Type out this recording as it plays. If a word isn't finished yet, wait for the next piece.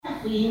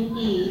福音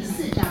第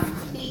4章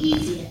第1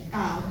节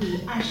到第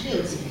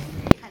26节，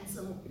看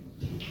字幕。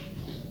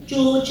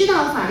主知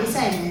道法利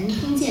赛人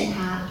听见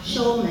他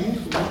收门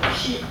徒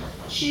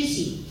施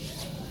洗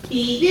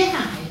比约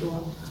翰还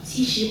多，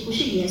其实不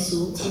是耶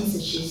稣亲自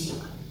施洗，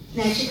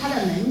乃是他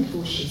的门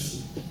徒施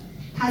洗。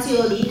他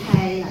就离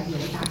开了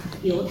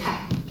犹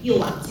太，又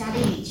往加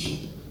利利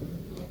去，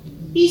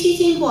必须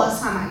经过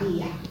撒玛利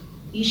亚，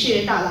于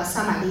是到了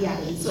撒玛利亚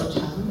的一座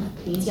城，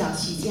名叫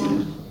叙加，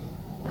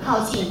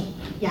靠近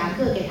雅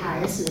各给他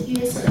儿子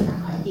约瑟的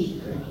那块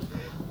地，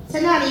在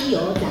那里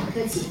有2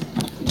棵井。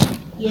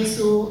耶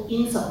稣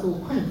因走路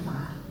困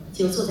乏，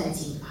就坐在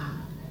井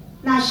旁。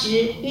那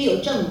时约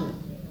有正午，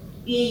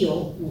约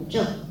有5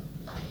正。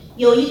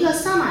有一个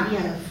撒玛利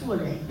亚的妇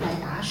人来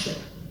打水，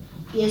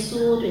耶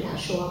稣对他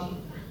说：“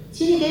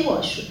请你给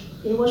我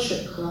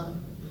水喝。”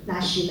那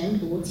时门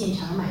徒进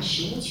城买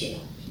食物去了。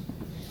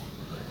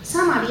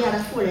撒玛利亚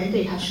的妇人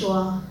对他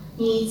说：“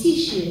你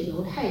既是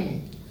犹太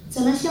人，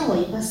怎么向我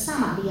一个撒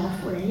玛利亚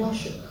妇人要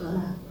水喝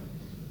呢？”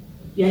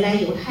原来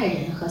犹太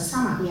人和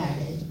撒玛利亚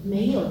人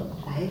没有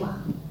来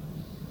往。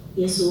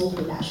耶稣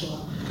回答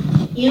说：“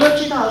你若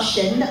知道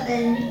神的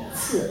恩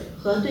赐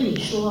和对你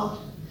说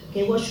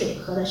给我水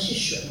喝的是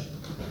水，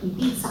你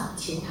必早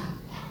求他，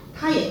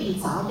他也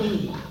必早给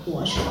你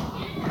活水。”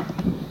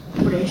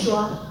妇人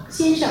说：“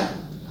先生，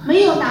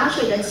没有打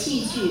水的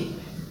器具，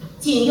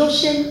井又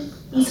深，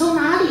你从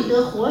哪里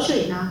得活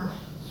水呢？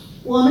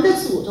我们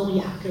的祖宗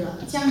雅各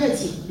将这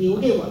井留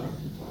给我们，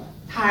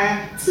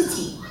他自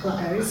己和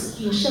儿子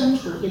并牲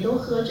畜也都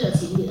喝这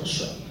井里的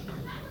水，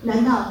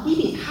难道你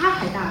比他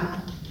还大吗？”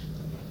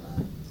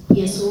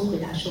耶稣回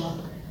答说：“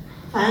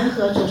凡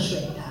喝这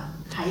水的，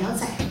还要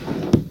再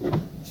喝；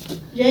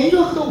人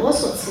若喝我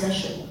所赐的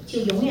水，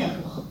就永远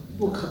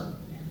不渴。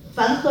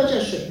凡喝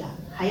这水的，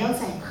还要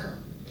再渴；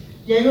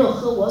人若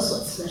喝我所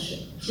赐的水，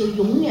就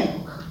永远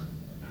不渴。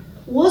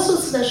我所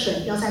赐的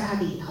水要在他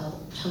里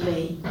头成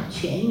为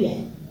泉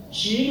源，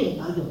直涌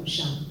到永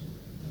生。”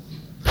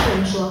妇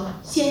人说：“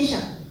先生，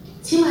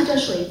请把这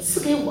水赐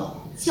给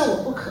我，叫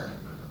我不渴，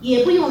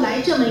也不用来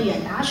这么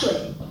远打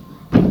水。”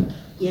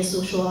耶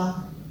稣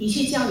说：“你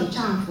去叫你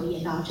丈夫也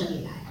到这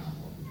里来。”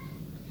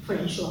妇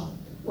人说：“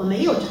我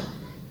没有丈夫。”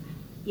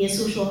耶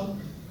稣说：“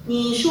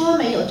你说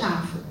没有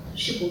丈夫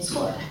是不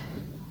错的，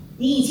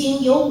你已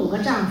经有5个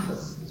丈夫，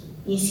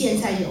你现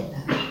在有的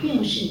并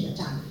不是你的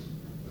丈夫，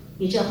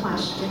你这话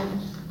是真的。”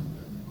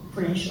妇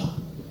人说：“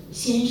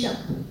先生，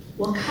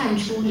我看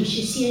出你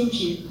是先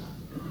知。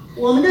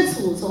我们的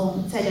祖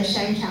宗在这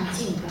山上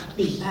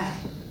礼拜，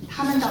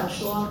他们倒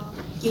说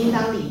应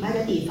当礼拜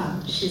的地方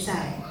是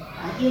在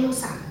耶路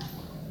撒冷。”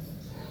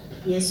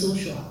耶稣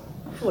说：“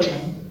妇人，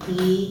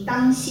你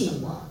当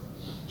信我，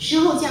时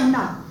候将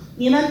到，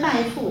你们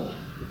拜父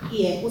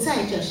也不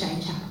在这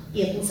山上，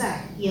也不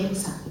在耶路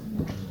撒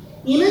冷。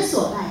你们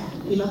所拜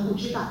的，你们不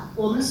知道；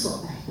我们所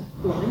拜的，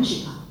我们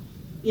知道，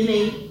因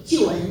为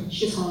救恩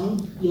是从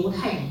犹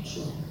太人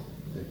出来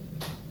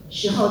的。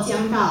时候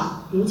将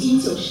到，如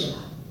今就是了。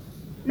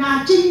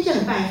那真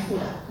正拜父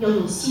的，要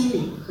用心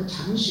灵和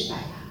诚实拜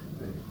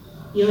他，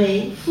因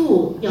为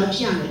父要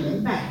这样的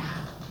人拜他。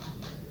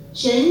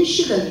神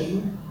是个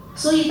灵，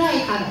所以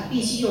拜他的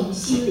必须用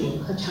心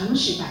灵和诚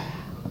实拜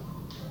他。”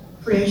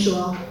妇人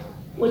说：“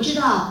我知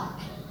道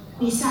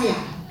弥赛亚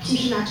就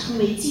是那称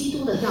为基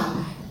督的要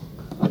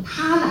来，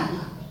他来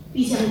了，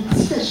必将一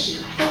切的事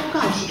都告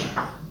诉我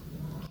们。”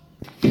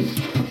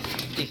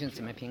弟兄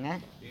姊妹平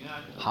安。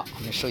好，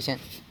我们首先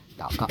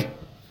祷告。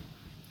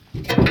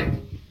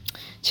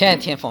亲爱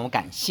的天父，我们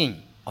感谢你，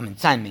我们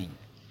赞美你。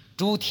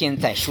诸天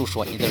在述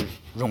说你的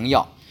荣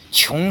耀，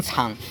穹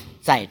苍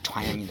在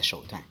传扬你的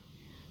手段。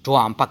主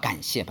啊，把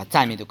感谢把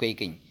赞美都归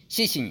给你，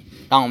谢谢你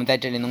让我们在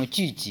这里能够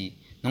聚集，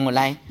能够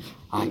来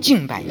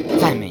敬拜你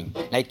赞美你，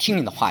来听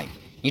你的话语。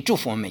你祝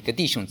福我们每个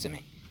弟兄姊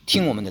妹，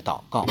听我们的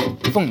祷告，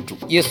奉主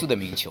耶稣的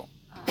名求，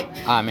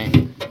阿们。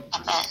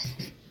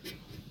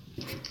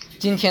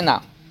今天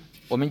呢，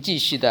我们继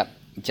续的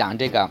讲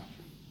这个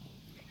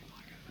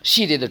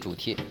系列的主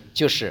题，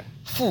就是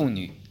妇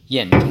女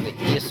眼中的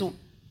耶稣。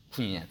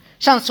妇女眼，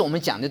上次我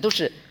们讲的都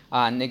是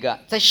那个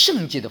在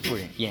圣洁的妇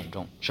人眼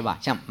中，是吧？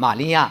像玛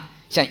利亚，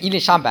像伊丽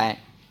莎白，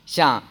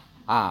像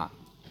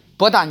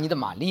伯大尼的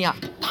玛利亚，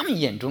他们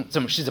眼中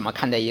怎么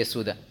看待耶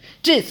稣的？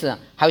这次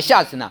还有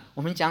下次呢，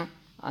我们讲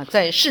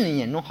在世人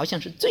眼中好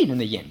像是罪人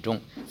的眼中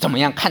怎么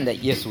样看待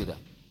耶稣的？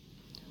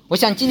我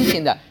想今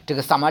天的这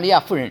个撒玛利亚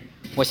妇人，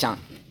我想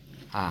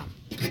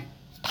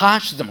她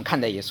是怎么看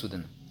待耶稣的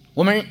呢？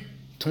我们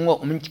通过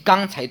我们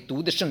刚才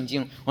读的圣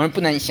经，我们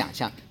不难想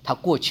象她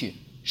过去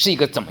是一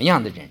个怎么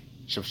样的人，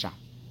是不是？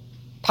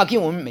她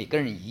跟我们每个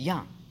人一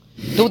样，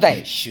都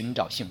在寻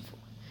找幸福。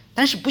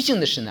但是不幸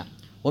的是呢，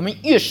我们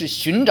越是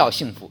寻找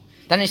幸福，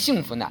但是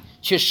幸福呢，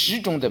却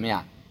始终怎么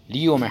样，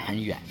离我们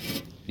很远。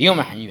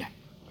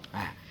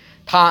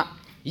她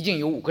已经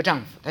有5个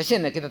丈夫，她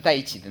现在跟她在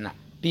一起的呢，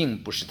并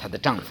不是她的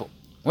丈夫。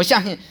我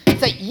相信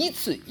在一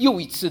次又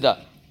一次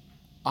的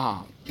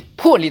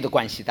破裂的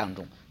关系当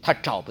中，她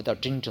找不到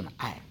真正的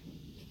爱，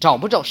找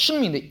不到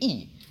生命的意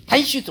义，他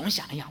也许总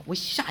想，哎呀，我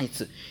下一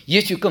次也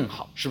许更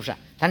好，是不是？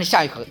但是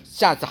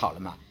下次好了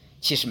吗？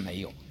其实没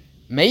有，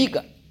每一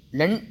个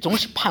人总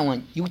是盼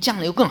望有将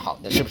来有更好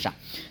的，是不是？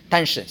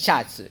但是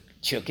下一次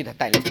却给他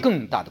带来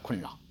更大的困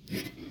扰。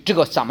这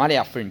个撒玛利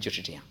亚妇人就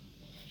是这样，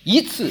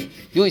一次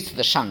又一次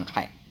的伤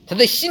害，他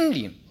的心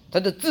灵，他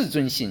的自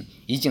尊心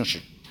已经是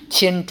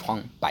千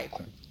疮百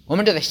孔。我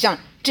们知道像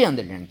这样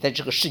的人在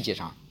这个世界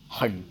上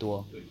很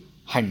多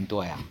很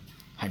多呀，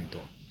很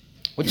多。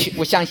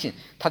我相信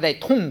他在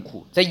痛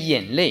苦、在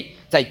眼泪、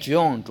在绝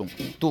望中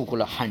度过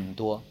了很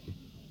多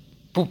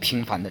不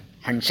平凡的、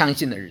很伤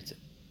心的日子。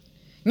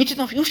你知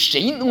道有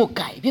谁能够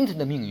改变他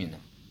的命运呢？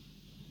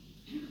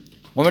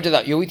我们知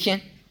道有一天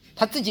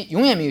他自己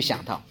永远没有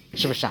想到，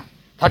是不是啊？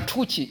他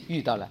出去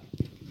遇到了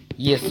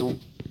耶稣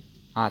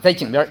啊，在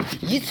井边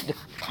一次的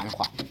谈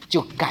话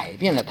就改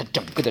变了他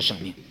整个的生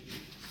命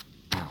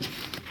啊。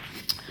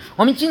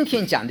我们今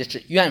天讲的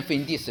是约翰福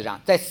音第4章，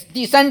在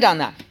第3章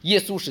呢，耶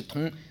稣是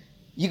同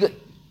一个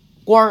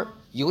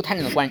犹太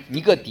人的官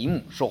尼哥底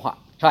母说话，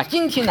是吧？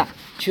今天呢，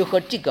却和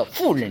这个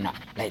妇人呢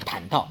来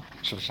谈到，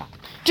是不是啊？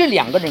这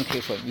两个人可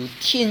以说有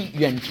天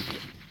渊之别，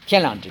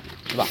天壤之别，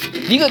是吧？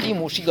尼哥底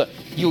母是一个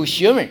有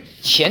学问、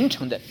虔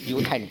诚的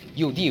犹太人，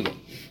有地位，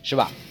是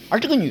吧？而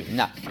这个女人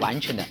呢，完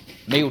全的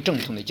没有正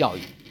统的教育，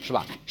是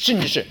吧？甚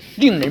至是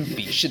令人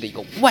鄙视的一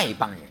个外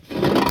邦人。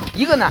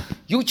一个呢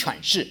有权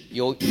势，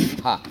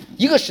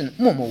一个是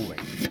默默无闻，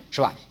是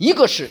吧？一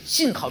个是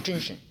信靠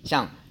真神，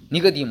像尼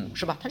哥底母，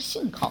是吧？他是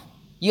信靠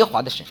耶和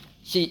华的神，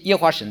耶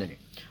和华神的人。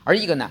而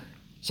一个呢，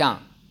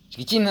像这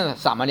个今天的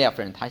撒玛利亚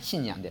妇人，他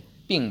信仰的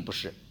并不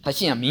是，他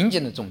信仰民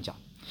间的宗教。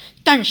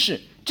但是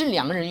这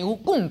两个人有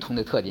共同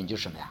的特点，就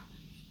是什么呀？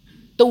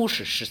都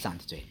是失丧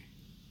的罪人，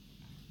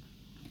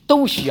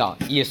都需要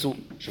耶稣，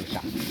是不是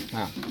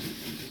啊？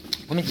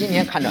我们今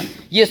天看到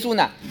耶稣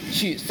呢，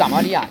去撒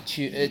玛利亚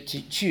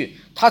去，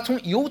他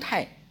从犹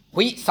太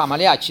回撒玛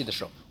利亚去的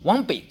时候，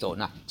往北走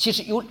呢，其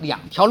实有2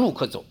条路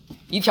可走，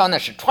一条呢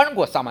是穿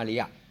过撒玛利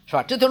亚，是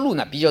吧？这条路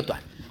呢比较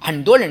短，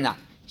很多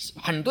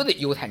的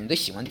犹太人都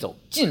喜欢走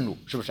近路，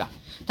是不是啊？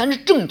但是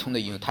正统的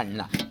犹太人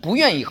呢，不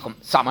愿意和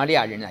撒玛利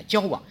亚人来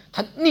交往，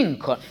他宁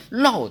可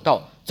绕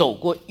道走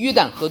过约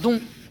旦河东。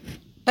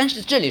但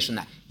是这里是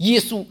呢，耶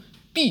稣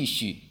必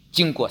须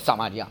经过撒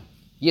玛利亚，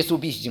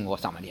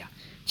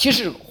其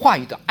实话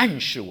语的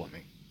暗示我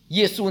们，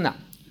耶稣呢，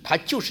他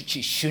就是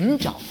去寻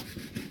找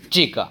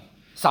这个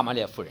撒玛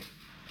利亚妇人，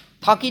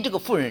他跟这个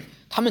妇人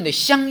他们的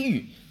相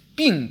遇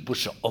并不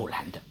是偶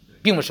然的。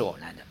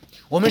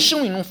我们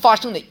生命中发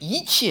生的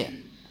一切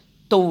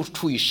都是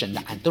出于神的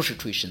安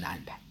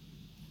排。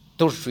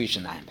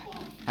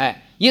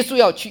哎，耶稣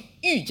要去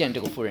遇见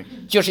这个妇人，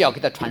就是要给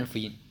他传福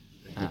音。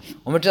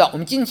我们知道，我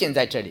们今天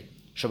在这里，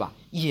是吧？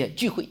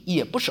聚会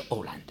也不是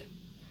偶然的。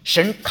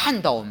神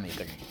看到我们每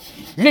个人，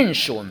认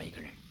识我们每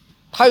个人，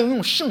他要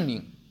用圣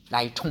灵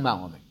来充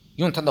满我们，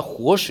用他的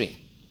活水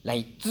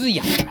来滋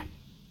养我们。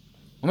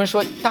我们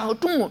说，到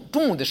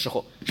中午的时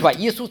候，是吧？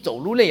耶稣走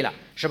路累了，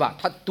是吧？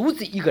他独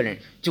自一个人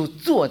就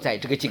坐在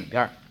这个井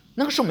边，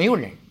那个时候没有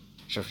人，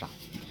是不是？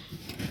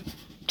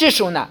这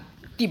时候呢，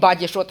第8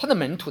节说，他的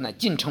门徒呢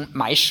进城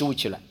买食物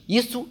去了。耶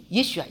稣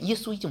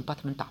已经把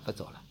他们打发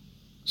走了，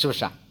是不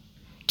是啊？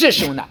这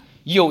时候呢，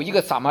有一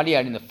个撒玛利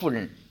亚人的妇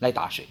人来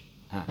打水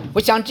啊。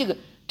我想这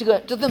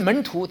的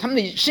门徒，他们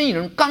的生意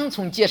人刚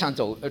从街上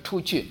走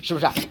出去，是不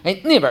是啊？哎，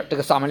那边这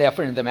个撒玛利亚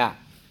妇人怎么样？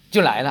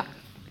就来了。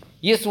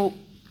耶稣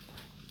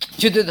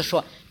就对他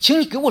说：“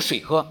请你给我水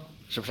喝，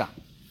是不是啊？”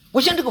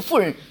我想这个妇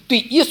人对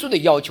耶稣的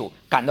要求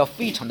感到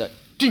非常的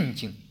震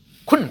惊、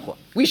困惑。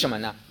为什么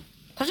呢？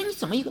他说：“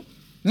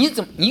你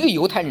一个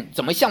犹太人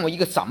怎么向我一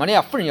个撒玛利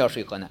亚妇人要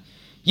水喝呢？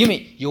因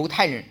为犹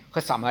太人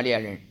和撒玛利亚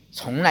人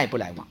从来不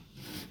来往。”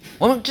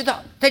我们知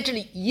道，在这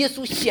里耶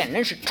稣显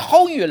然是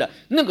超越了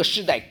那个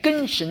时代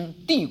根深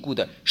蒂固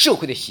的社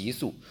会的习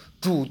俗，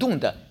主动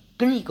的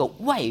跟一个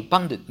外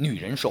邦的女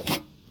人说话。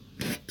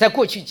在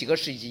过去几个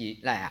世纪以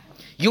来啊，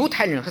犹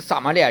太人和撒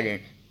玛利亚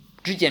人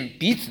之间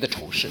彼此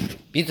仇视。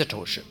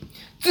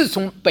自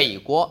从北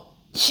国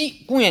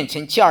公元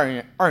前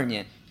722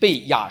年被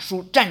亚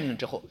述占领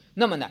之后，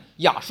那么呢，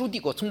亚述帝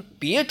国从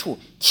别处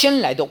迁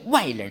来的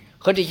外人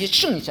和这些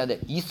剩下的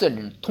以色列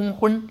人通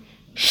婚，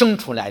生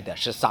出来的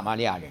是撒玛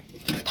利亚人，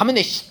他们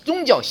的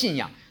宗教信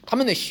仰、他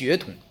们的血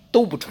统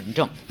都不纯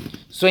正，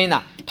所以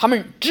呢，他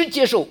们只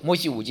接受摩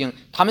西五经，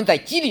他们在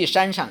基利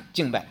山上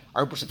敬拜，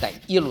而不是在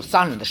耶路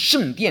撒冷的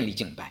圣殿里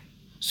敬拜。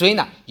所以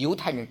呢，犹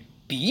太人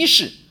鄙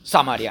视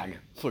撒玛利亚人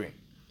妇人，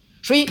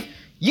所以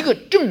一个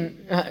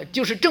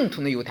就是正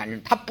统的犹太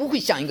人，他不会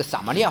向一个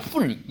撒玛利亚妇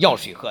人要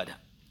水喝的。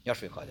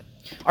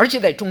而且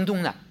在中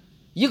东呢，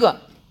一个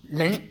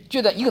人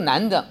觉得一个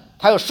男的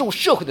他要受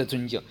社会的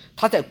尊敬，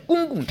他在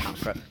公共场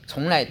合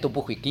从来都不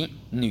会跟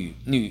女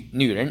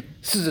人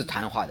私自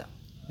谈话的，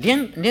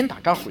连打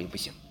招呼也不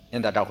行，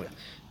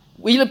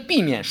为了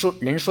避免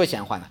人说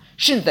闲话呢，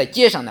甚至在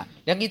街上呢，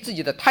连跟自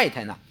己的太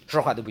太呢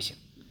说话都不行，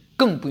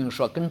更不用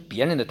说跟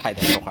别人的太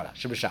太说话了，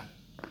是不是啊？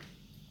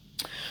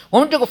我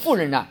们这个妇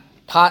人呢，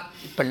她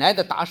本来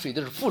的打水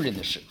都是妇女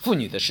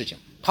的事情，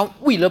他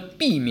为了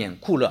避免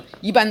酷热，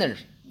一般的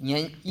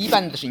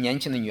是年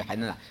轻的女孩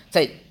子呢，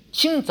在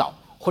清早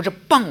或者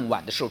傍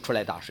晚的时候出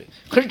来打水。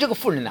可是这个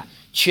妇人呢，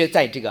却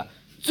在这个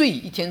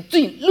一天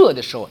最热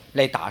的时候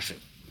来打水。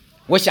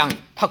我想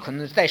她可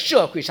能在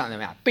社会上怎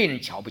么样被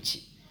人瞧不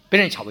起，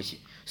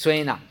所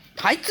以呢，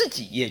她自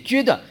己也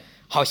觉得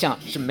好像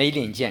是没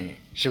脸见人，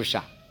是不是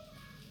啊？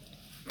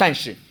但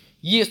是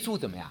耶稣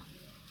怎么样？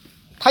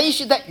他也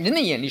许在人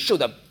的眼里受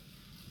到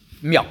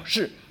藐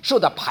视，受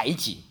到排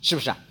挤，是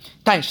不是啊？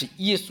但是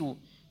耶稣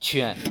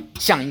却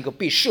像一个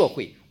被社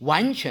会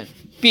完全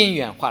边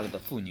缘化了的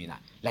妇女呢，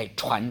来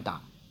传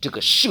达这个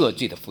赦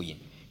罪的福音，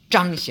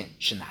彰显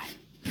神的爱。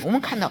我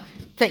们看到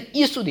在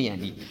耶稣的眼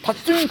里，他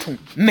尊崇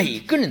每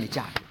个人的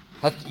价值，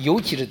他尤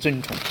其是尊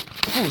崇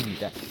妇女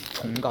的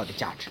崇高的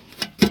价值。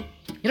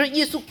你说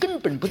耶稣根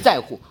本不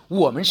在乎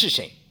我们是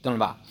谁，懂了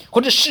吧？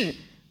或者是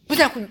不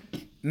在乎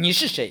你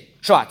是谁，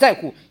是吧？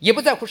也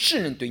不在乎世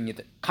人对你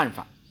的看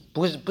法，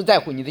不在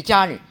乎你的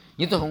家人、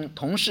你的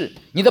同事、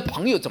你的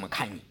朋友怎么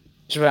看你，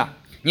是不是啊？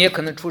你也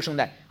可能出生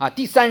在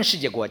第三世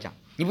界国家，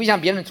你不像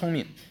别人聪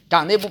明，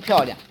长得也不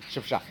漂亮，是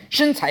不是啊？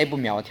身材也不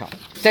苗条，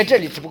在这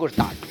里只不过是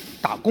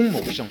打工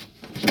谋生，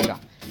是不是啊？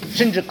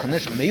甚至可能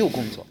是没有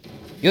工作，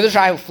有的时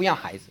候还有抚养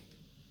孩子。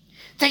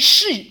在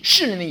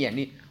世人的眼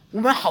里，我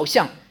们好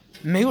像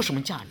没有什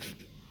么价值，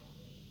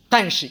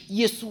但是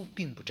耶稣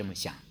并不这么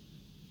想。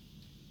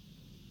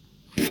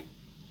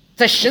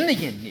在神的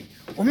眼里，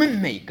我们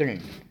每个人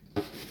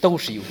都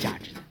是有价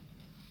值的。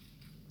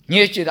你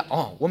也觉得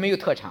我没有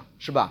特长，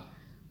是吧？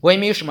我也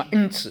没有什么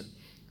恩赐，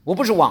我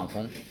不是网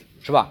红，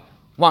是吧？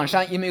网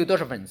上也没有多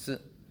少粉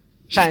丝。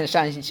上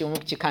星期我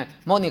们去看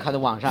莫妮卡的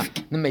网上，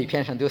那每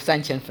篇上都有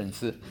3000粉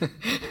丝，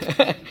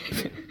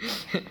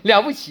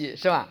了不起，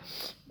是吧？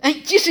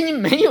即使你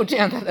没有这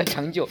样大的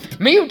成就，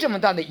没有这么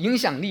大的影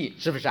响力，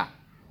是不是啊？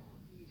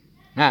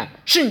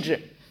甚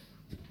至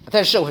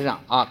在社会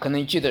上可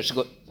能觉得是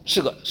个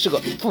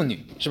妇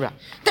女，是不是？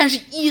但是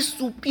耶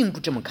稣并不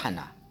这么看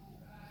呐。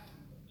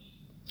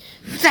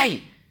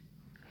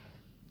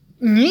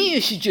你也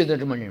许觉得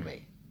这么认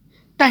为，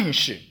但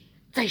是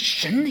在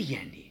神的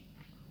眼里，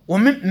我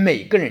们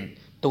每个人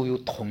都有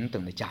同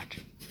等的价值。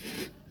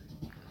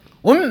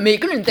我们每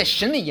个人在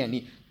神的眼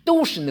里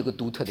都是那个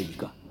独特的一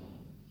个，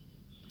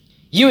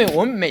因为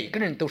我们每个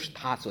人都是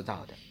他所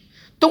造的，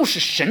都是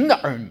神的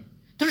儿女，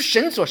都是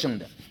神所生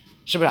的，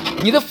是不是？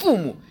你的父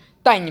母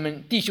带你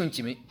们弟兄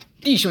姊妹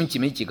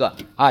几个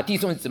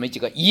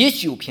也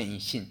许有偏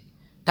心，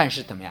但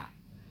是怎么样？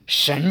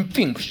神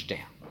并不是这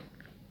样。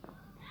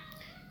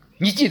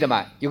你记得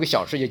吗？有个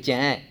小说叫《简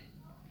爱》，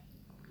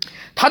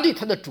他对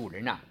他的主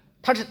人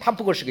他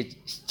不过是个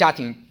家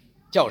庭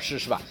教师，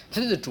是吧？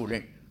他的主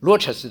人罗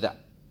彻斯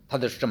的，他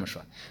都是这么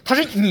说。他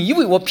说：“你以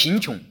为我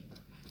贫穷、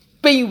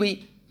卑微、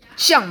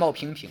相貌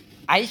平平、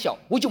矮小，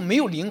我就没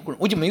有灵魂，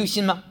我就没有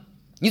心吗？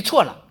你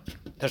错了。”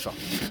他说：“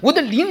我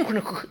的灵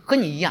魂和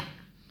你一样。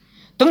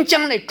等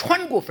将来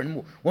穿过坟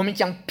墓，我们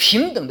将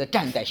平等的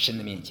站在神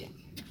的面前。”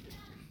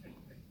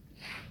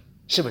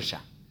是不是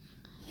啊？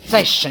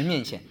在神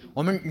面前，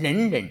我们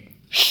人人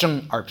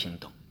生而平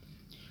等，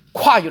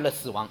跨越了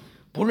死亡，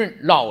不论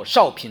老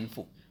少贫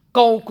富、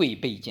高贵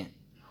卑贱，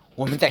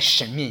我们在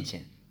神面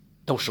前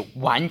都是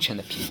完全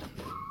的平等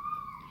的。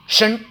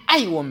神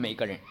爱我们每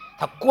个人，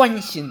他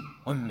关心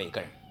我们每个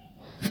人，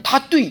他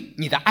对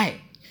你的爱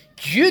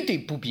绝对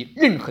不比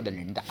任何的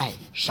人的爱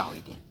少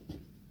一点。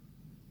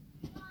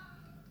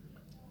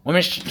我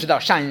们知道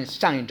上一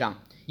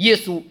章，耶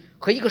稣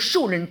和一个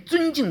受人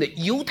尊敬的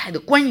犹太的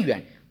官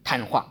员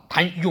谈话，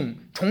谈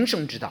重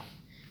生之道。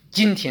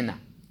今天呢，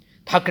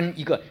他跟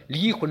一个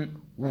离婚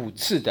5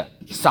次的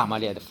撒玛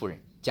利亚的妇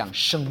人讲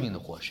生命的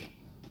活水。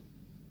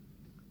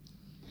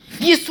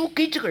耶稣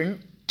给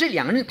这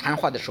两个人谈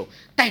话的时候，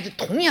带着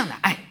同样的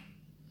爱，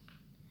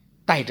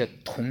带着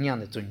同样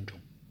的尊重。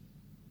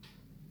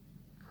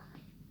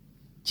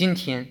今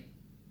天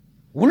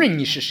无论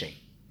你是谁，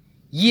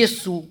耶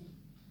稣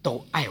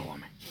都爱我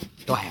们，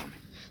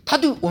他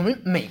对我们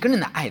每个人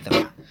的爱怎么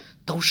样，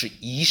都是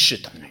一视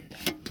同仁的。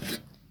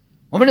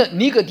我们的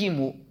尼哥底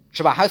母，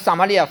是吧？还有撒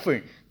玛利亚妇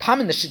人，他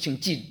们的事情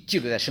记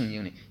录在圣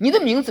经里，你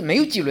的名字没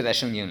有记录在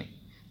圣经里，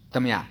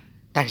怎么样？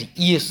但是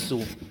耶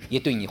稣也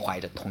对你怀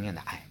着同样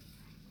的爱，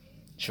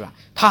是吧？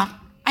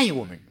他爱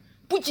我们，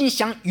不仅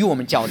想与我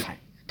们交谈，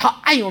他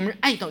爱我们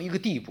爱到一个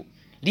地步，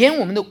连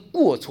我们的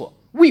过错，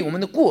为我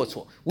们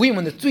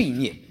的罪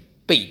孽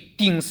被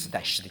钉死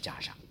在十字架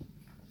上。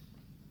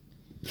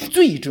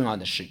最重要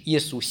的是，耶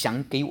稣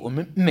想给我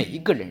们每一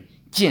个人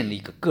建立一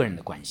个个人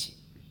的关系。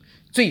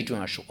最重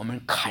要的是，我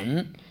们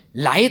肯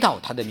来到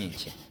他的面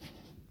前，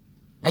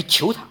来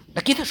求他，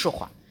来给他说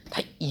话，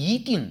他一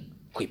定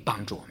会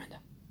帮助我们的。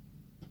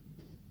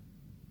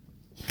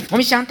我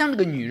们想，当这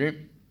个女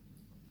人，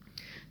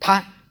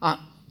她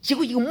结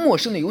果一个陌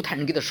生的犹太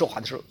人给她说话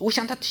的时候，我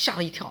想她吓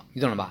了一跳，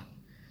你懂了吧？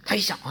她一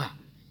想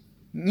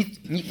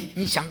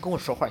你想跟我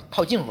说话，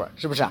套近乎，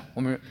是不是啊？我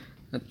们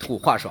土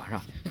话说，是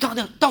吧？你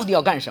到底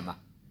要干什么？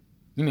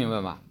你明白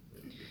吗？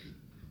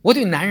我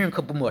对男人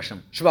可不陌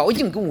生，是吧？我已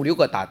经跟5、6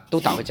个都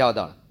打过交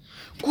道了。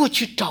过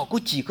去找过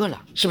几个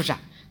了，是不是？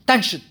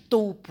但是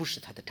都不是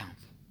她的丈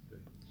夫。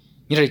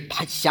你说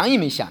她想也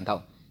没想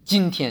到，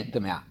今天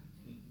怎么样？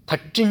她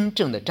真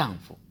正的丈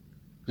夫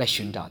来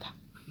寻找她，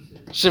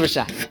是不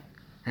是？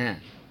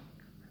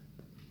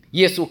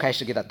耶稣开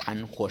始给她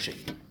谈活水。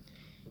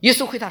耶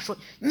稣回答说：“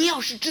你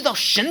要是知道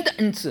神的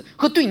恩赐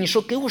和对你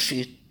说给我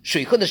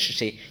水喝的是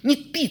谁，你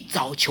必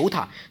早求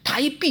他，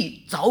他也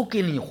必早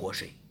给了你活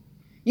水。”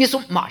耶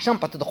稣马上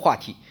把他的话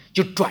题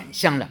就转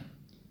向了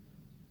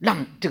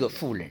让这个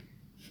妇人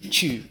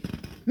去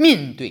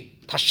面对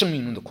他生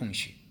命中的空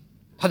虚，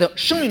他的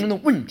生命中的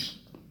问题。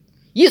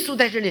耶稣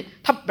在这里，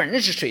他本来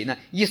是水呢，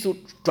耶稣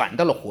转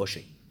到了活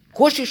水。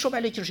活水说白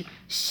了就是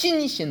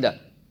新鲜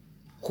的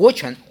活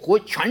泉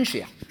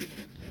水啊。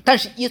但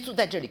是耶稣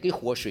在这里给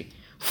活水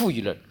赋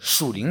予了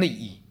属灵的意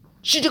义，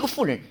是这个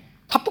妇人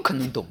她不可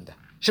能懂的，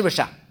是不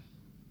是啊？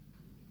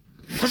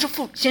他说：“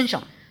先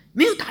生，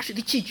没有打水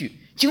的器具，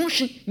请问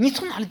是你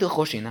从哪里得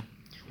活水呢？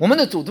我们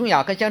的祖宗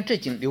雅各将这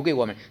井留给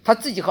我们，他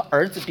自己和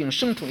儿子并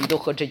牲畜也都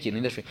喝这井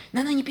里的水，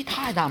难道你比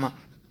他还大吗？”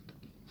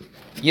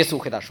耶稣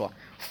回答说：“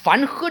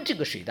凡喝这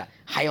个水的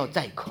还要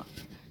再渴，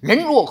人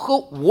若喝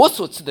我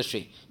所赐的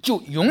水，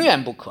就永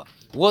远不渴。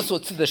我所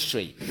赐的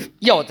水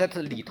要在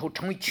它里头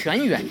成为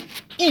泉源，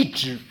一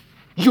直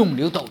涌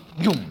流到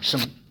永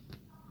生。”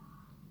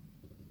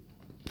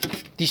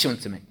弟兄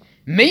姊妹，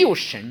没有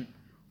神，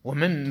我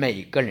们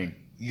每个人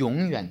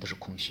永远都是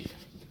空虚的。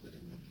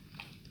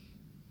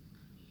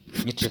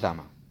你知道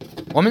吗？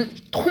我们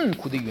痛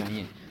苦的原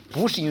因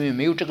不是因为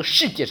没有这个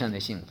世界上的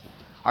幸福，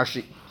而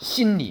是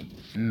心里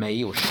没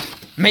有神。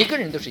每个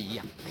人都是一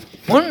样，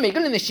我们每个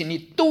人的心里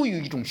都有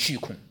一种虚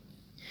空，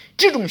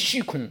这种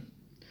虚空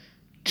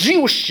只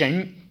有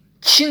神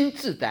亲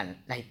自的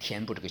来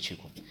填补这个虚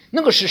空，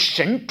那个是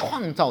神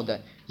创造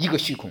的一个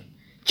虚空，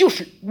就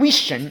是为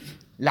神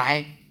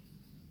来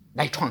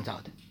创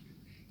造的。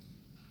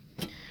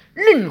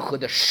任何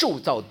的受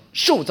造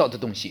的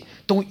东西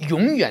都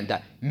永远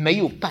的没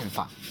有办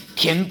法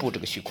填补这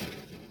个虚空。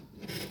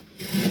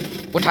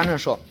我常常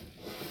说，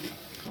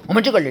我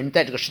们这个人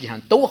在这个世界上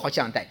都好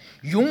像在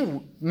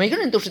每个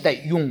人都是在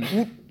永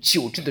无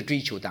休止的追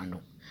求当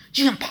中，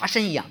就像爬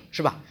山一样，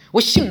是吧？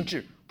我兴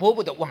致勃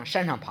勃的往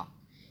山上爬，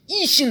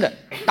一心的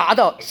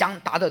想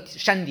达到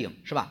山顶，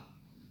是吧？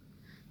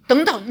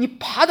等到你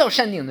爬到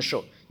山顶的时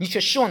候，你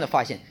却失望的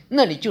发现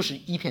那里就是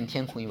一片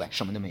天空以外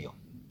什么都没有，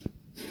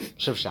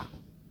是不是啊？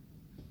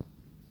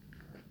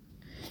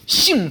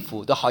幸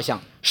福的好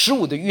像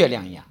15的月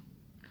亮一样，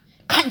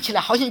看起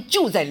来好像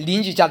就在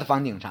邻居家的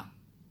房顶上，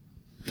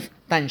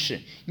但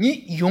是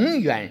你永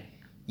远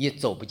也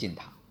走不进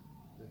它。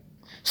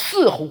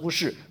似乎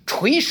是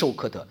垂手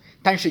可得，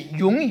但是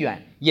永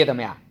远也怎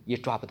么样，也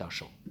抓不到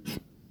手。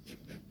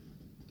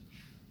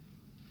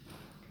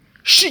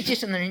世界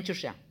上的人就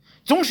是这样，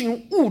总是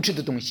用物质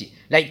的东西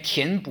来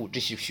填补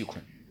这些虚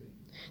空，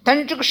但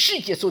是这个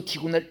世界所提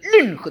供的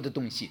任何的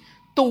东西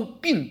都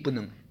并不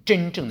能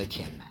真正的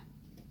填满。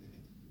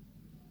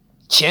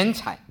钱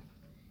财、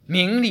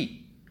名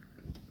利、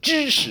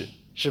知识，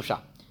是不是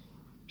啊？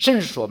甚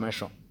至说我们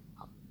说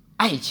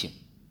爱情，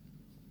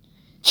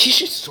其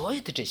实所有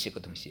的这些个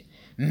东西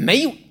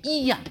没有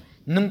一样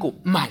能够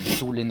满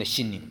足人的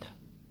心灵的。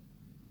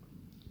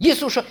耶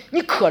稣说：“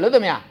你渴了怎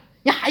么样？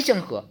你还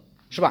想喝，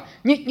是吧？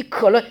你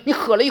渴了，你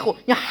喝了以后，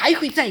你还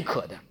会再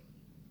渴的。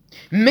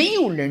没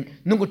有人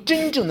能够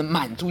真正的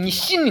满足你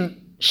心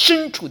灵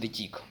深处的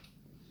饥渴，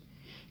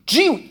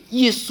只有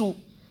耶稣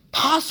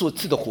他所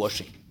赐的活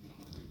水，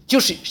就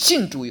是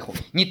信主以后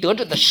你得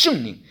着的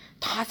圣灵，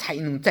他才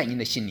能在你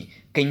的心里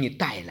给你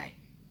带来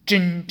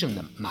真正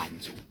的满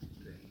足。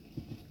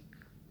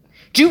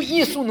只有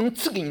耶稣能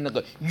赐给你那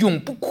个永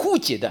不枯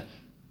竭的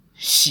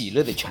喜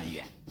乐的泉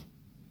源，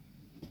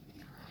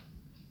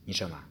你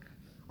知道吗？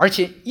而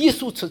且耶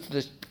稣赐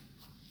的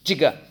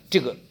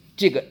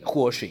这个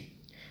活水，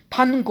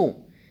它能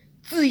够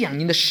滋养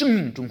你的生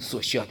命中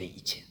所需要的一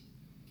切，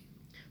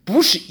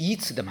不是一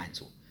次的满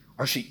足，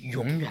而是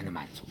永远的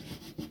满足。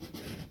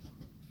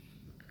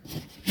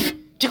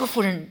这个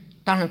妇人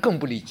当然更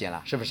不理解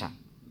了，是不是？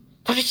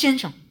他说：“先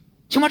生，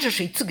请把这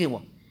水赐给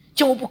我，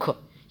叫我不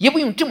渴，也不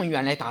用这么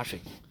远来打水。”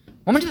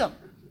我们知道，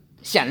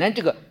显然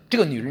这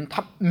个女人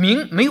她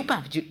没有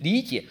办法去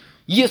理解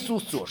耶稣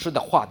所说的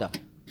话的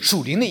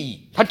属灵的意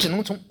义，她只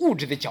能从物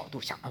质的角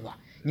度想：哇，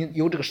你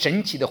有这个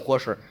神奇的活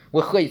水，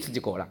我喝一次就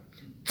够了，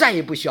再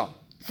也不需要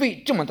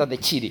费这么大的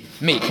气力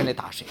每天来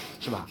打水，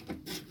是吧？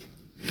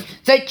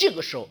在这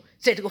个时候，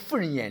在这个妇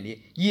人眼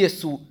里，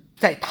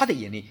在她的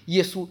眼里，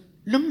耶稣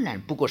仍然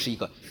不过是一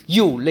个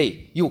又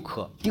累又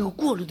渴、一个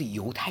过路的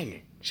犹太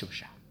人，是不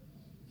是？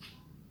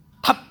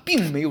他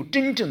并没有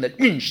真正的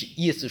认识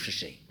耶稣是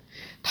谁。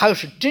他要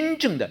是真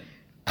正的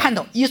看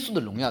到耶稣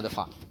的荣耀的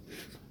话，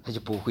他就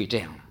不会这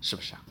样了，是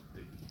不是？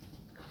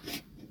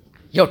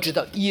要知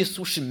道耶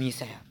稣是弥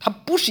赛亚，他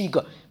不是一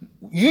个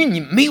与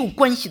你没有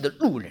关系的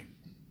路人，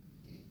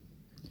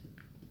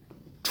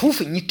除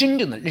非你真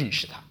正的认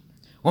识他。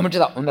我们知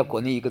道我们的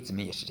国内一个姊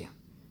妹也是这样，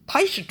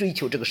他也是追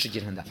求这个世界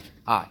上的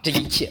这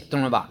一切，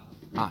懂了吧？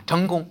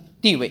成功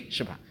地位，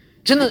是吧？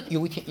真的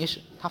有一天也是，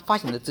她发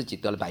现了自己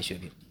得了白血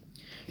病，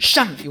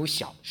上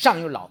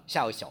有老，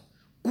下有小，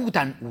孤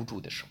单无助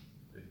的时候，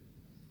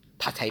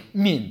她才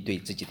面对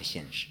自己的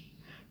现实，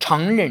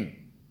承认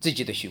自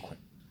己的虚空。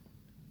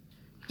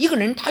一个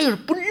人他要是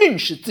不认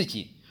识自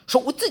己，说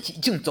我自己已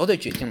经走到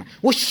绝境了，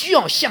我需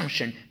要向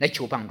神来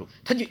求帮助，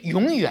他就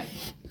永远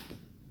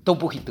都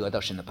不会得到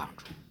神的帮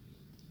助。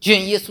就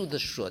像耶稣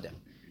说的，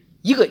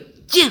一个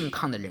健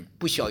康的人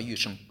不需要医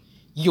生，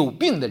有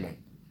病的人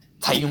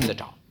才用得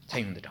着。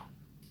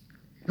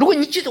如果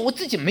你觉得我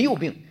自己没有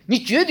病，你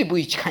绝对不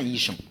会去看医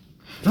生。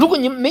如果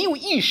你没有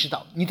意识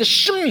到你的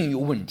生命有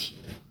问题，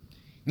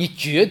你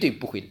绝对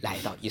不会来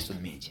到耶稣的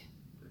面前。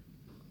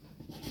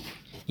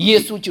耶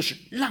稣就是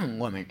让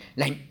我们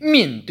来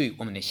面对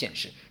我们的现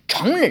实，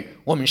承认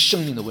我们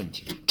生命的问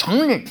题，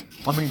承认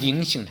我们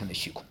灵性上的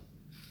虚空。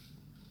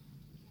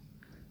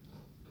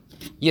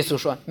耶稣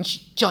说，你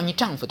叫你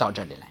丈夫到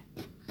这里来，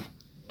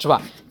是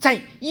吧？在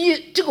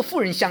这个妇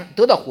人想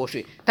得到活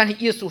水，但是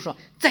耶稣说，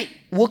在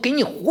我给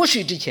你活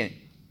水之前，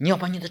你要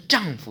把你的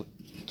丈夫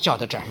叫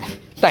到这儿来，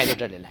带到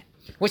这里来。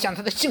我想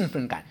他的兴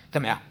奋感怎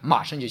么样，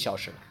马上就消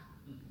失了，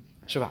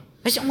是吧？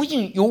他想，我已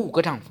经有5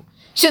个丈夫，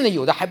现在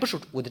有的还不是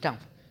我的丈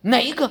夫，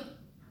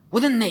我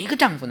的哪一个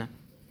丈夫呢？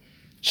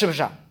是不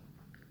是啊？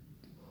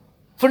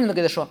夫人都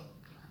给他说，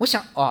我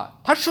想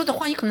他说的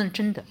话也可能是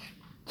真的，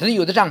可能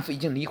有的丈夫已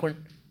经离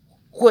婚，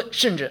或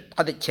甚至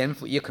他的前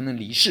夫也可能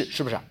离世，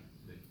是不是啊？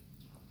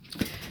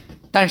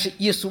但是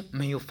耶稣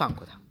没有放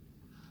过他。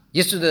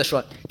耶稣在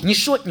说，你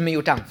说你没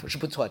有丈夫是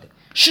不错的，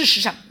事实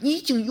上你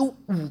已经有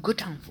5个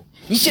丈夫，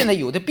你现在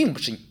有的并不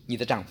是你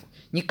的丈夫，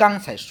你刚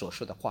才所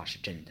说的话是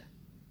真的。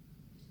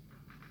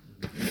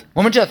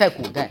我们知道在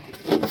古代，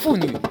妇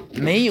女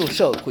没有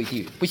社会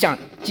地位，不像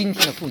今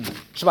天的妇女，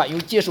是吧？有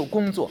接受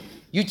工作，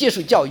有接受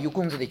教育，有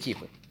工作的机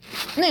会。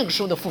那个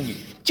时候的妇女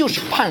就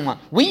是盼望，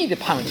唯一的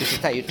盼望就是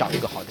在于找一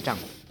个好的丈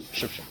夫，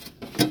是不是？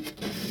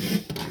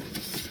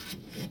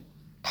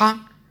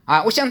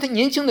我想他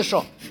年轻的时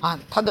候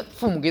他的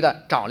父母给他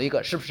找了一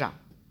个，是不是啊？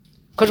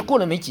可是过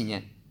了没几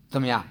年，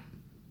怎么样？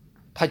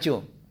他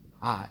就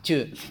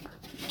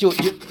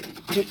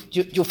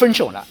分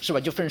手了，是吧？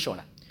就分手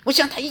了。我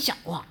想他一想，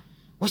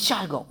我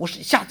下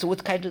次我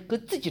开始给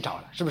自己找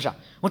了，是不是？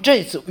我这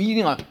一次我一定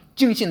要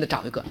精心的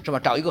找一个，是吧？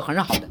找一个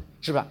很好的，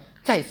是吧？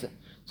再一次，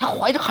他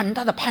怀着很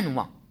大的盼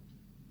望，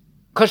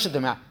可是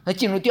怎么样？他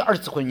进入第2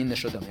次婚姻的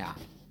时候怎么样？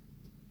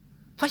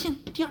发现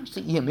第2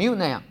次也没有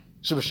那样，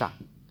是不是啊？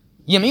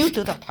也没有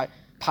得到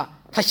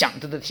他想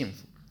得到的幸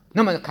福。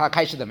那么他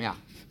开始怎么样？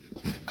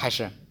开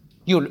始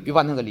又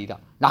把那个离掉，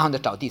然后呢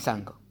找第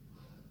3个。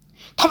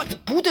他们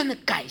不断的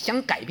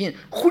想改变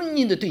婚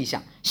姻的对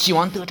象，希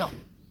望得到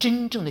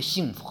真正的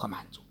幸福和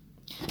满足，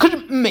可是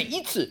每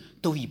一次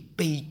都以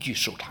悲剧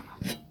收场了。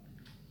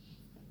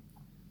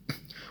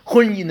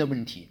婚姻的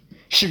问题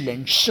是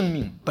人生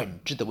命本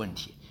质的问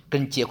题，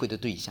跟结婚的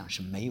对象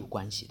是没有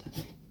关系的。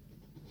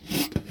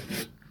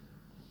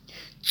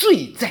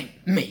罪在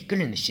每个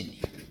人的心里，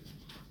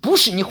不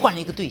是你换了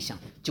一个对象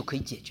就可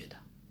以解决的。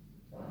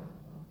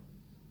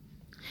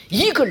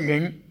一个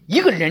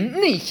人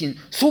内心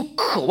所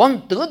渴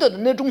望得到的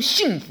那种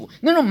幸福，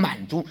那种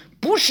满足，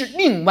不是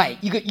另外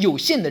一个有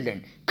限的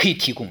人可以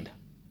提供的。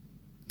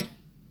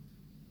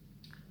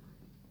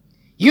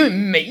因为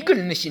每一个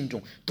人的心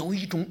中都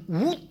有一种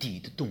无底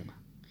的洞，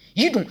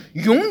一种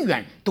永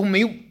远都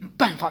没有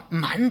办法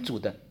满足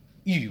的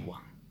欲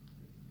望。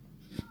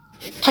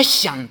他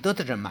想得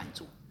到的满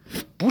足，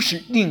不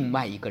是另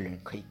外一个人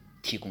可以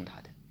提供他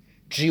的，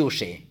只有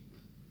谁？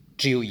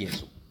只有耶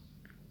稣。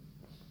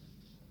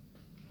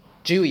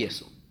只有耶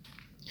稣。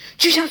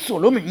就像所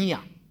罗门一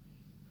样，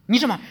你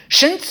知道吗？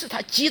神赐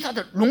他极大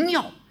的荣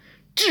耀、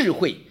智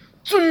慧、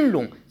尊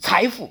荣、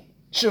财富，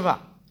是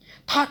吧？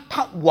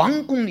他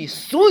王宫里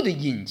所有的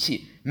银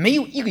器没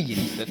有一个银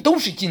子的，都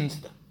是金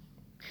子的。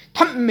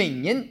他每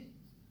年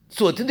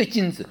所得的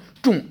金子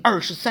重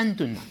23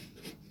吨呢。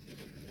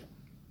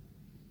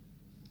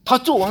他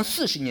做王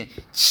40年，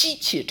妻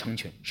妾成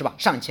群，是吧？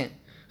上千，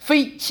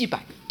妃700，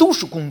都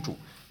是公主，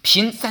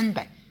嫔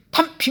300。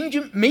他们平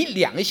均每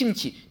2个星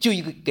期就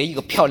给一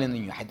个漂亮的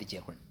女孩子结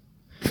婚。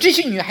这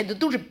些女孩子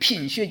都是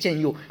品学兼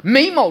优，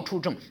美貌出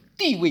众，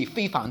地位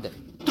非凡的，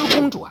都是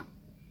公主啊。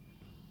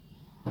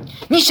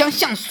你想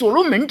像所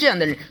罗门这样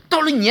的人，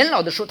到了年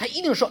老的时候，他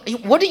一定说：“哎，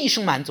我这一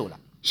生满足了，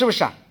是不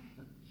是啊？”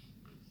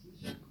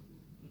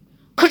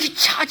可是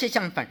恰恰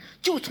相反，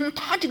就从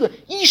他这个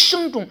一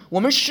生中，我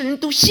们世人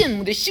都羡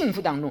慕的幸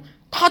福当中，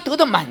他得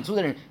到满足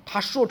的人，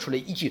他说出了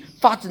一句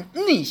发自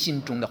内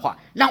心中的话，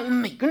让我们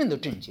每个人都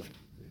震惊：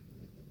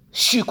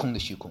虚空的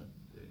虚空，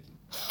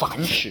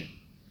凡事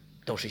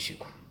都是虚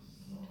空。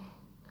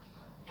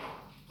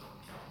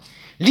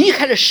离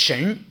开了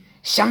神，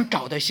想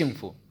找到幸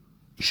福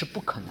是不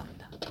可能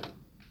的。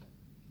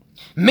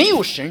没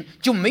有神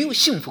就没有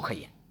幸福可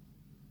言。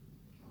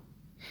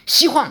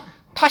希望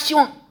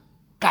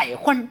改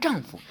换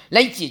丈夫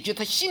来解决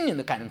她心灵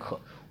的干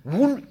渴，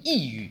无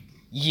异于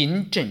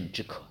饮鸩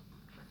之渴。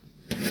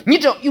你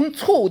只要用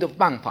错误的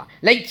办法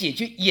来解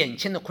决眼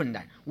前的困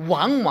难，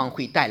往往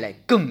会带来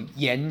更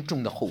严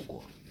重的后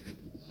果。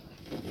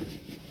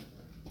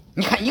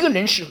你看一个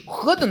人是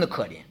何等的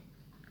可怜，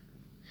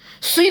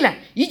虽然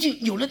已经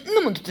有了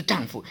那么多的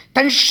丈夫，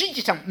但是实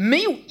际上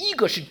没有一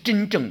个是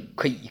真正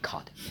可以依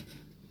靠的。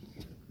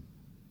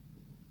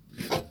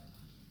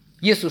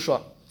耶稣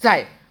说，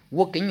在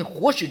我给你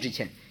活水之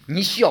前，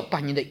你需要把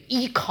你的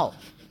依靠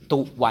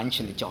都完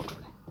全的交出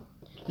来，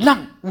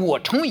让我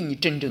成为你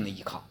真正的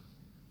依靠。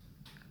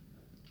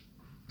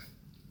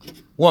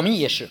我们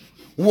也是，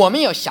我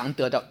们要想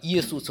得到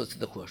耶稣所赐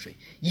的活水，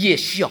也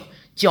需要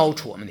交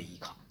出我们的依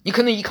靠。你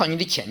可能依靠你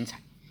的钱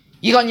财，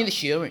依靠你的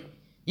学问，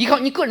依靠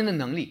你个人的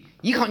能力，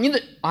依靠你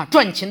的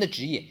赚钱的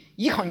职业，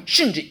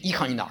甚至依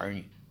靠你的儿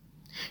女。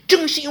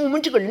正是因为我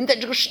们这个人在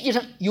这个世界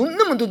上有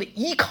那么多的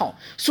依靠，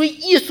所以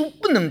耶稣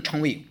不能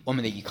成为我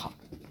们的依靠。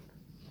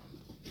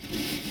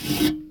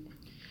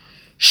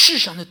世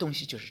上的东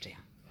西就是这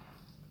样，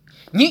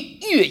你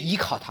越依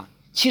靠它，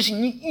其实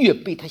你越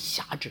被它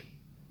辖制。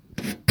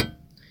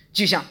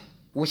就像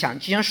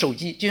手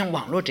机，就像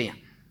网络这样，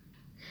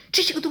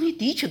这些个东西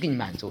的确给你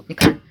满足，你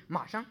看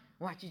马上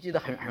就觉得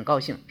很高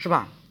兴，是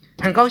吧？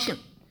很高兴。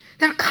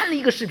但是看了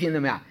一个视频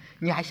怎么样？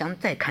你还想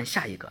再看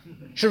下一个，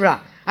是不是？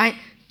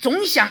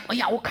总想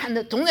我看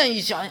的总在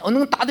想我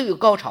能达到一个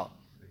高潮，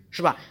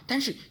是吧？但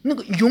是那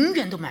个永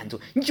远都满足，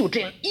你就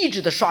这样一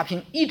直的刷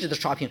屏，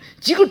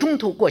几个钟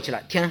头过去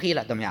了，天黑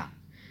了，怎么样？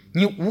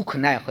你无可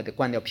奈何的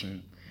关掉屏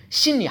幕，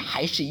心里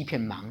还是一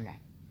片茫然，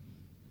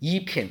一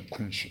片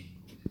空虚。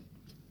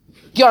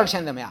第二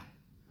天怎么样？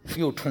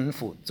又重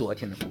复昨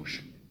天的故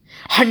事。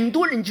很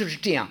多人就是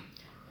这样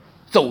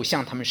走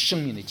向他们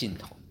生命的尽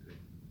头。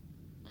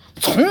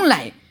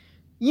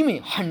因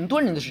为很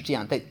多人都是这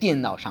样在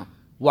电脑上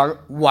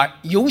玩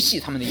游戏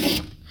他们的一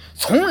生，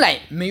从来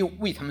没有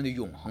为他们的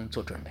永恒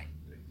做准备。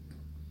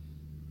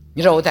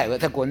你知道我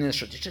在国内的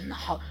时候就真的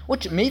好，我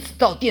每次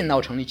到电脑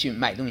城里去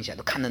买东西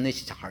都看到那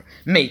些小孩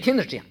每天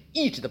都是这样，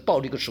一直的抱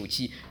着一个手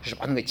机，就是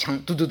把那个枪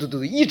嘟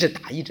一直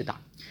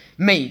打，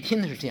每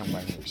天都是这样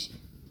玩游戏。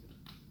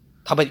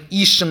他把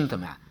一生怎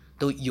么样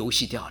都游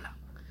戏掉了，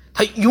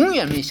他永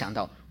远没想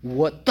到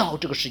我到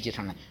这个世界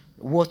上来，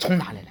我从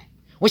哪里来，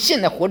我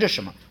现在活着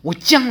什么，我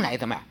将来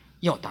怎么样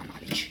要到哪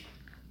里去。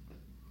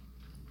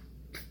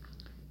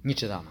你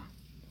知道吗？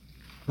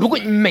如果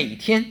你每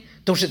天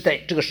都是在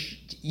这个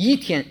一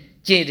天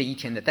接着一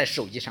天的在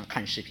手机上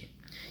看视频，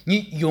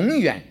你永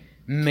远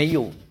没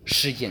有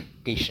时间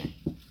给神，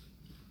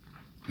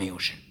没有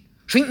神，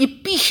所以你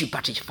必须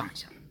把这些放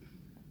下，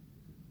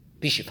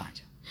必须放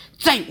下。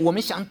在我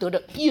们想得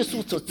着耶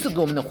稣所赐给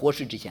我们的活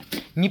水之前，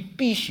你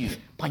必须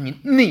把你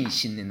内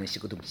心的那些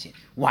个东西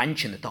完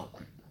全的倒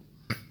空，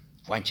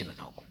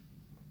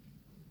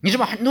你知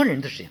道很多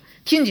人都是这样，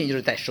天天就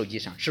是在手机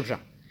上，是不是？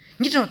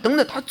你知道等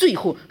到他最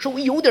后说我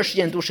有点时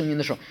间读圣经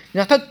的时候，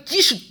他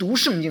即使读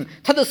圣经，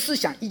他的思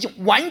想已经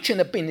完全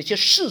的被那些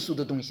世俗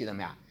的东西怎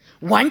么样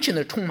完全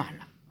的充满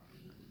了。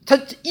他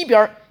一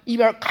边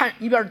看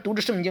一边读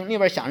着圣经，那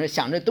边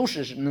想着都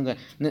是那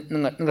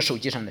个手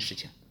机上的事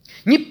情。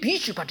你必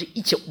须把这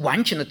一切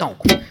完全的倒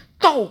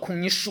空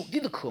你属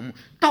地的渴慕，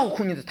倒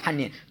空你的贪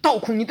恋，倒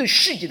空你对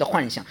世界的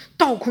幻想，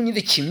倒空你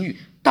的情欲，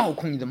倒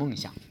空你的梦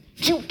想。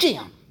只有这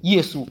样，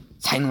耶稣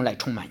才能来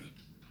充满你。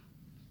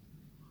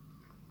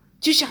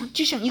就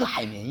像一个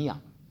海绵一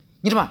样，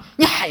你知道吗？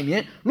你海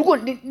绵，如果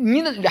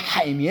你的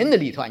海绵的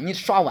里头你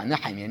刷碗的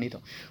海绵里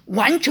头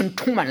完全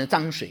充满了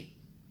脏水，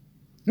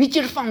你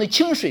即使放在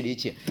清水里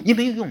去也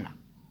没有用了。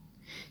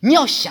你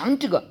要想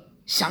这个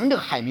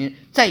海绵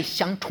再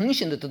想重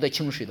新的得到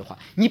清水的话，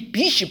你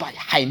必须把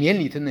海绵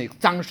里头那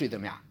脏水怎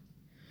么样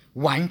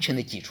完全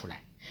的挤出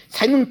来，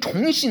才能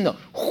重新的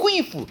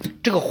恢复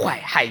这个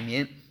海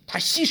绵它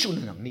吸收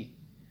的能力，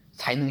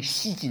才能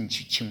吸进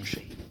去清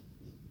水。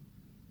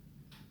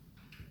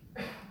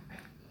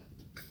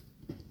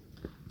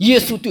耶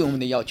稣对我们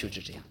的要求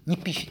是这样，你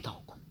必须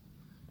倒空。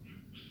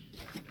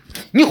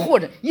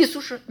耶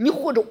稣说你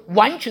或者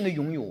完全的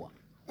拥有我，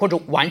或者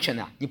完全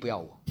的你不要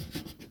我，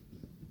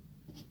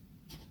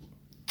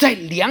在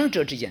两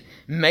者之间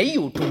没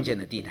有中间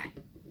的地带。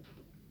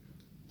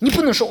你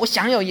不能说我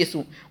想要耶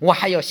稣，我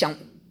还要想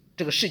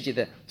这个世界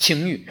的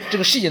情欲，这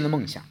个世界的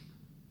梦想，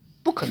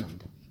不可能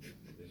的。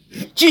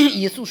就像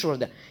耶稣说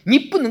的，你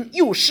不能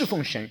又侍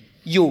奉神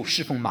又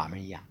侍奉马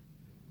门一样。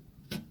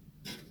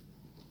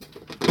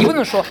你不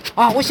能说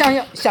我想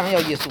要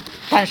耶稣，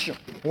但是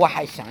我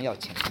还想要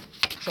钱，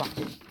是吧？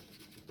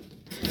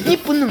你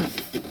不能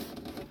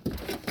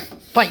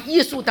把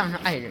耶稣当成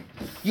爱人，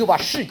又把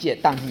世界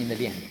当成你的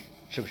恋人，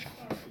是不是？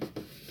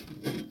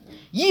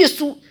耶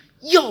稣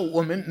要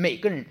我们每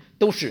个人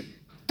都是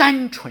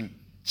单纯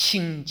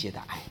清洁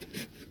的爱。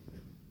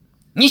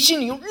你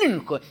心里有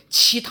任何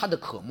其他的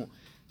渴慕，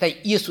在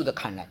耶稣的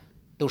看来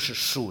都是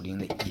属灵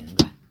的淫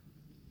乱。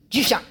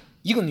就像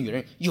一个女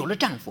人有了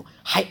丈夫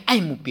还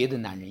爱慕别的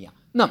男人一样，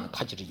那么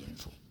她就是淫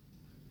妇。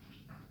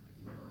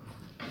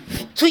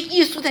所以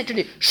耶稣在这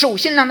里首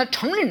先让她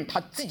承认她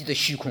自己的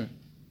虚空，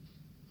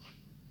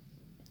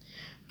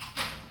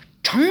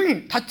承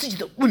认他自己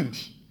的问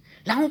题，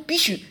然后必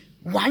须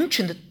完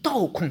全的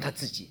倒空他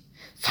自己，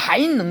才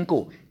能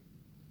够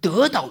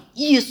得到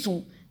耶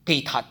稣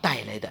给他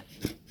带来的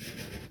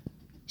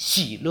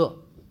喜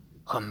乐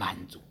和满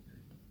足。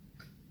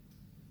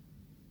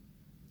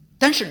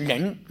但是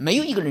人没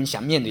有一个人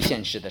想面对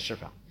现实的，是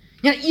不是？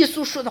你看耶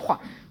稣说的话，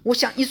我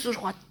想耶稣说的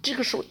话这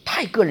个时候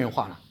太个人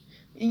化了，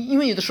因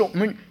为有的时候我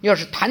们要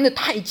是谈得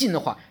太近的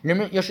话，人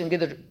们要是给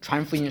他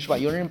传福音，是吧？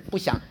有人不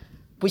想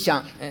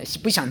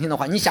听的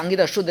话，你想给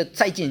他说的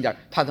再近一点，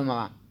他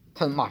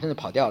马上就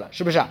跑掉了，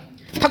是不是？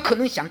他可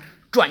能想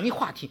转移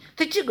话题。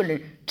但这个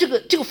人，这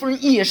个妇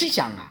人也是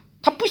想啊，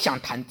他不想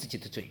谈自己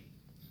的罪，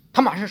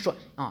他马上说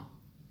啊，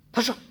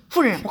他说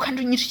夫人，我看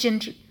出你是先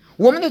知，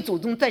我们的祖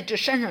宗在这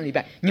山上礼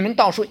拜，你们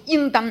倒说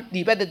应当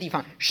礼拜的地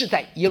方是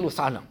在耶路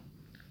撒冷。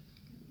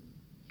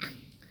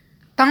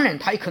当然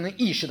他也可能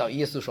意识到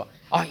耶稣说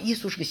啊，耶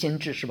稣是个先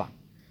知，是吧？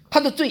他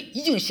的罪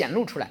已经显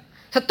露出来，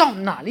他到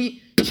哪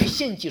里去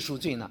献祭赎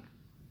罪呢？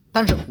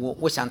但是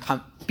我想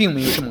他并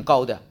没有这么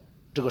高的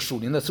这个属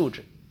灵的素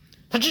质，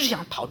他只是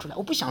想逃出来。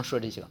我不想说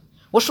这些了，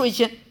我说一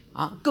些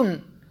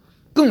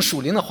更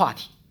属灵的话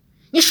题。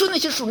你说那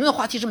些属灵的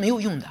话题是没有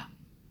用的，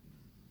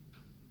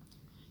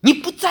你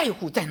不在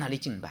乎在哪里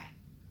敬拜，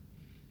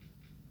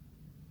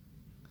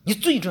你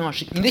最重要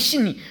是你的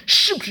心里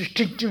是不是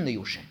真正的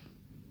有神。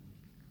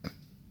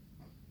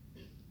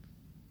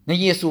那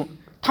耶稣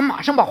他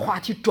马上把话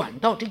题转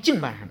到这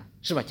敬拜上了，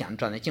是吧？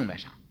转在敬拜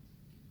上。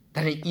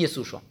但是耶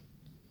稣说，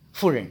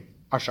妇人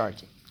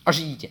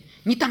21节，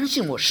你当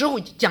信我，时候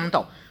将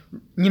到，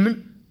你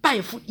们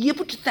拜父也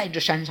不在这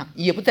山上，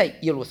也不在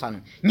耶路撒冷，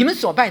你们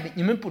所拜的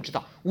你们不知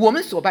道，我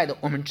们所拜的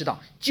我们知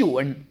道，救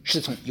恩是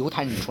从犹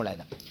太人出来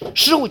的。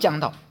时候将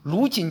到，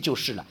如今就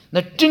是了。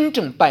那真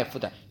正拜父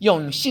的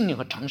要用心灵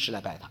和诚实来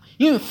拜他，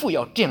因为父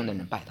要这样的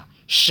人拜他。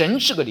神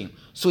是个灵，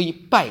所以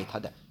拜他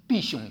的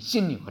必须用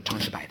心灵和诚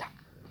实拜他。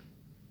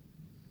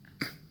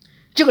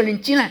这个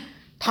人既然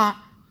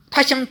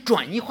他想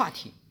转移话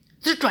题，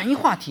这是转移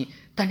话题，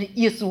但是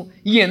耶稣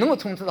也能够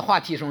从他的话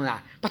题中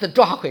呢把他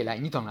抓回来，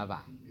你懂了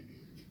吧？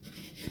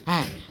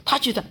他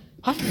觉得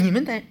啊，你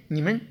们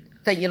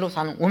在耶路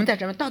撒冷，我们在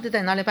这边到底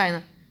在哪里拜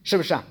呢？是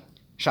不是啊？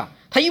是啊，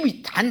他因为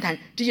谈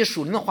这些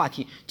属灵的话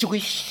题，就会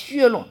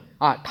削弱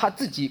他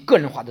自己个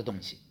人化的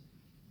东西。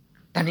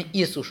但是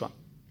耶稣说，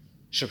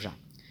是不是啊？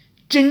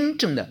真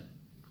正的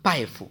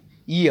拜父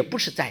也不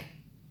是在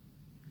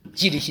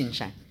基利心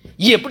山，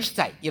也不是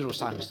在耶路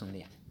撒冷圣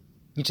殿，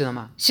你知道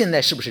吗？现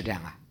在是不是这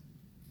样啊？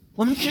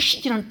我们这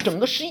世界上整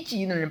个11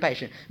亿的人拜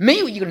神，没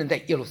有一个人在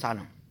耶路撒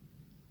冷，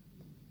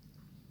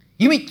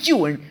因为救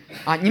恩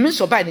你们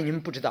所拜的你们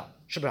不知道，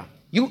是不是？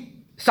有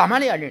撒玛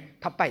利亚人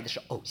他拜的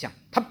是偶像，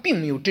他并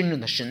没有真正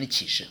的神的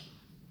启示，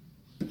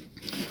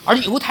而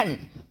犹太人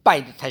拜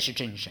的才是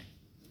真神，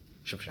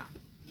是不是啊？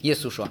耶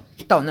稣说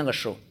到那个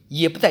时候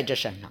也不在这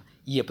山上，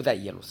也不在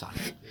耶路撒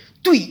冷，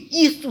对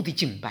耶稣的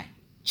敬拜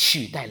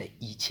取代了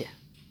一切。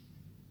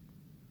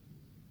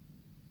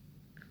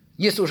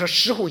耶稣说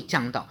时候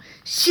将到，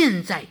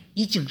现在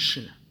已经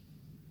是了。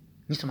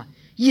你说吗？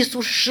耶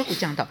稣是时候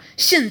将到，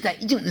现在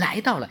已经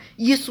来到了。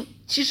耶稣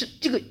其实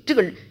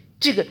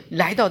这个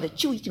来到的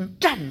就已经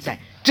站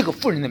在这个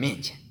妇人的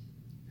面前，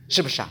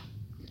是不是啊？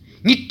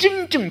你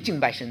真正敬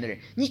拜神的人，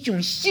你就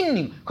用心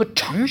灵和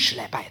诚实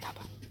来拜他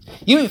吧，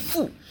因为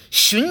父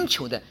寻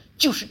求的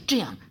就是这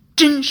样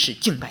真实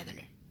敬拜的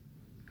人，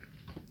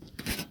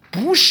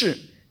不是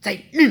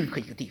在任何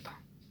一个地方。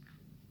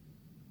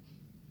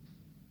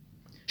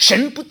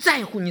神不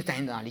在乎你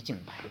在哪里敬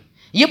拜，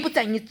也不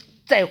在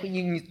乎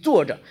你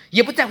坐着，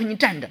也不在乎你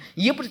站着，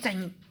也不是在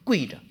你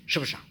跪着，是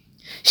不是啊？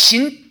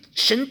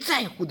神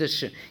在乎的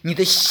是你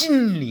的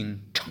心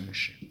灵诚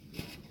实，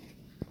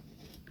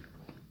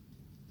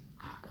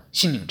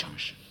心灵诚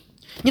实。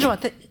你知道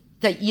吧？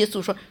在耶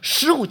稣说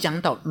时候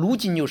将到，如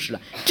今就是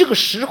了。这个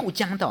时候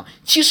将到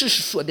其实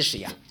是说的是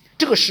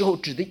这个时候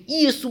指的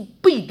耶稣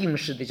被定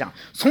十字架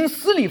从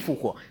死里复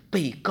活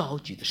被高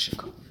举的时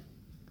刻，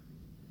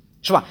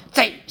是吧？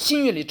在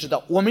新约里知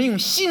道，我们用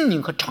心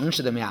灵和诚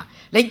实的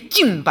来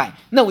敬拜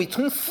那位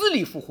从死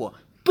里复活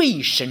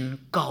被神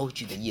高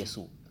举的耶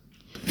稣。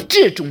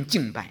这种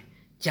敬拜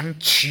将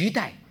取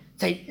代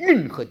在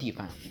任何地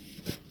方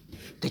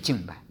的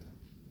敬拜，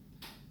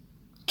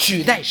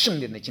取代圣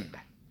殿的敬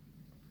拜。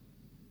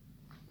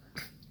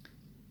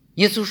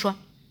耶稣说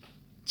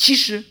其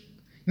实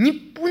你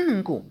不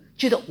能够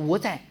觉得我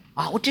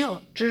只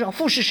要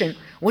服侍神，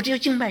我只要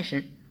敬拜神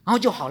然后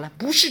就好了，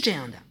不是这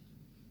样的。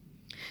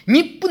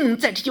你不能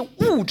在这些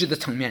物质的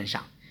层面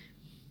上，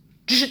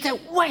只是在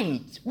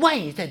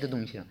外在的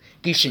东西上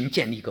给神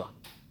建立一个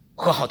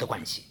和好的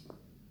关系。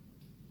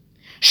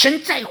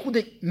神在乎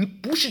的你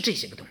不是这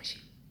些个东西，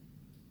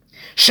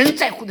神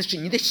在乎的是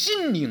你的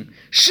心灵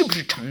是不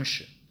是诚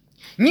实，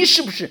你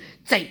是不是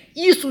在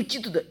耶稣基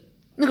督的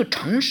那个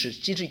诚实，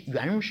其实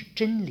原文是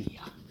真理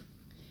啊。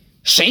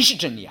谁是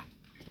真理啊？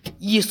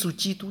耶稣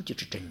基督就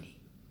是真理，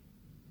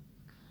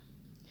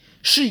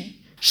是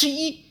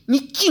以你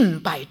敬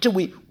拜这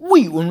位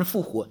为我们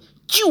复活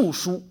救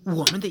赎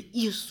我们的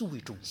耶稣为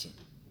中心。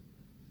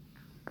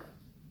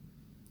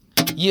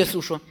耶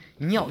稣说，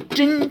你要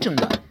真正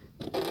的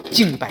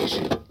敬拜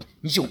神，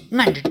你就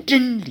按着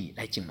真理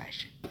来敬拜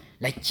神，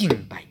来敬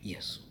拜耶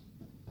稣。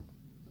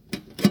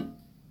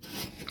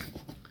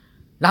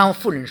然后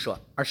妇人说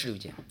26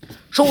节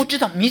说，我知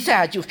道弥赛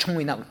亚就成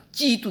为那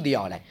基督的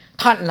要来，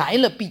他来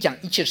了必将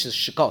一切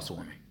事告诉我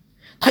们。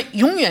他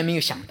永远没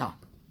有想到，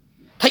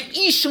他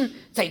一生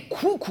在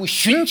苦苦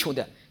寻求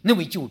的那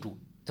位救主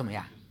怎么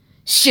样，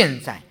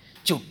现在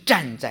就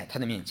站在他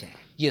的面前。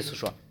耶稣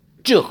说，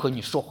这和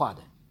你说话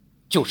的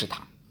就是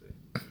他。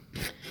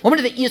我们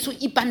知道耶稣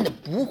一般的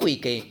不会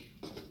给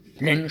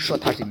人说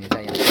他是弥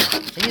赛亚，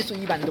耶稣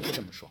一般都不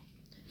这么说，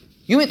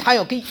因为他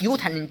要给犹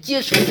太人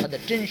接受他的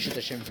真实的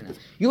身份。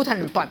犹太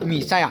人把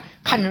弥赛亚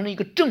看成了一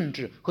个政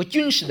治和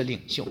军事的领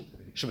袖，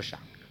是不是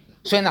啊？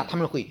所以呢，他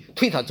们会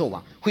推他做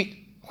王，会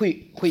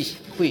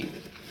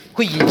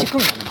引起更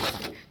大的麻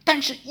烦。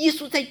但是耶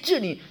稣在这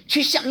里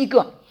却像一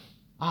个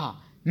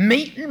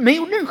没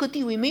有任何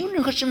地位、没有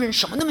任何身份、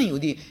什么都没有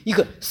的一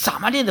个撒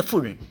玛利亚的妇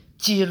人，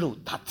揭露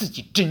他自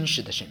己真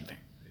实的身份。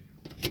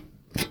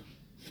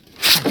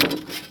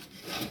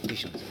弟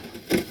兄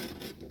姊妹，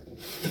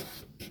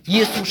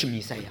耶稣是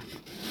弥赛亚，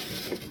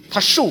他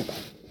受苦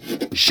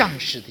上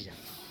十字架，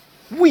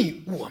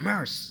为我们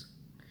而死，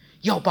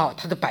要把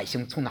他的百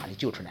姓从哪里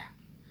救出来？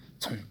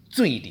从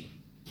罪里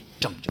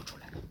拯救出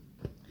来。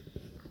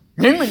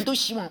人们都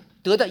希望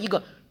得到一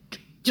个，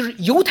就是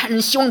犹太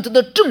人希望得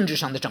到政治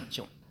上的拯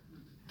救，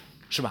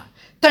是吧？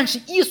但是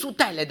耶稣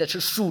带来的是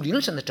属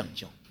灵上的拯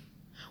救。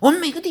我们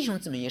每个弟兄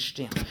姊妹也是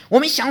这样，我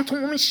们想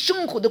从我们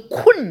生活的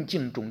困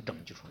境中拯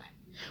救出来。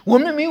我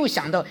们没有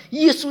想到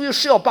耶稣又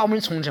是要把我们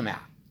从什么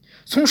呀？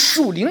从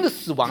属灵的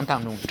死亡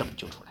当中拯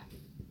救出来。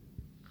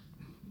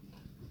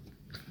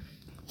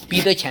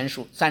彼得前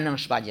书3章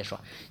18节说，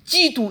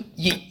基督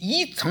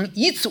也曾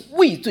一次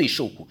为罪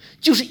受苦，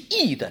就是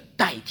义的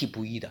代替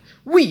不义的，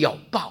为要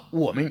把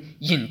我们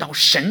引到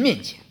神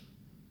面前。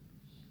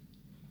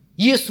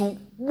耶稣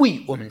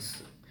为我们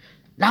死，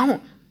然后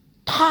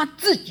他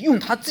自己用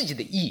他自己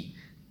的义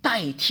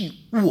代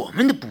替我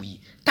们的不义，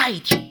代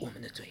替我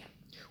们的罪，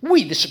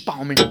为的是把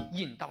我们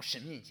引到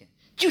神面前，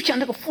就像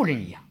这个妇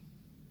人一样，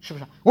是不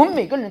是？我们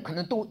每个人可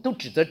能都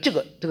指责这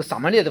个撒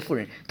玛利亚的妇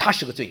人，她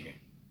是个罪人。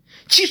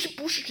其实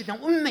不是这样，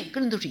我们每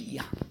个人都是一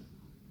样。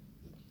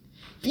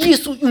耶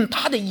稣用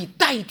他的义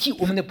代替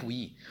我们的不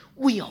义，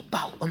为要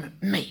把我们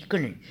每个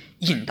人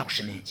引到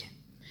神面前。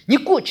你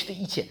过去的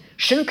一切，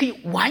神可以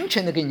完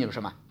全的给你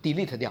什么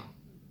delete 掉，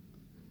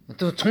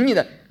都从你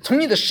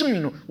的生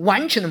命中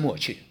完全的抹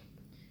去，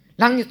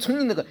让你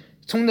从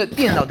那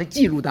电脑的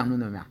记录当中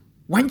怎么样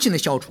完全的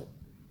消除，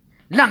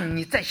让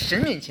你在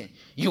神面前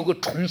有个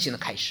重新的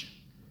开始，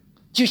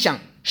就像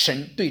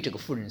神对这个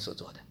妇人所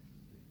做的。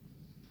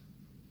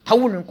他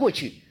无论过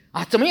去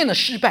怎么样的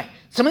失败，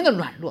怎么样的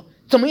软弱，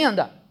怎么样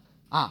的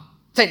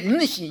在人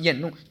的眼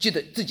中觉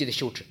得自己的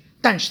羞耻，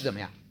但是怎么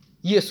样，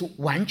耶稣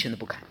完全的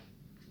不看。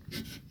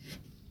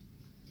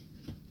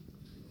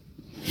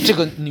这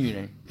个女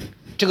人，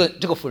这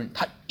个妇人，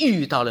她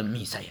遇到了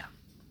弥赛亚，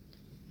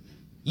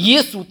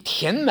耶稣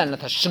填满了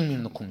她生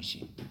命的空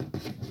虚，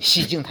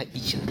洗净她一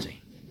切的罪。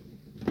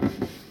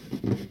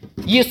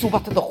耶稣把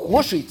他的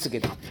活水赐给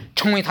她，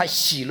成为她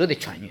喜乐的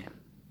泉源。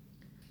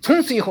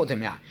从此以后怎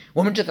么样？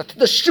我们知道他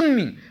的生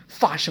命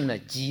发生了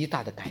极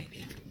大的改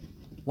变，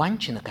完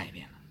全的改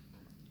变了。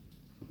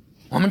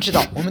我们知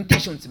道，我们弟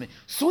兄姊妹，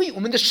所以我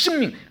们的生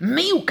命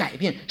没有改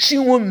变，是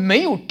因为我们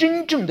没有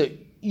真正的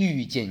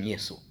遇见耶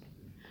稣。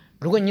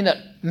如果你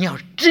要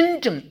真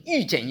正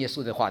遇见耶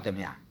稣的话，怎么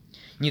样？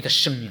你的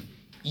生命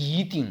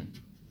一定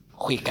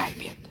会改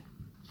变的。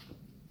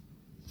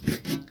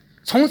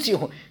从此以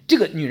后，这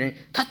个女人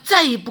她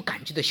再也不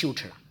感觉到羞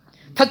耻了。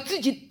他自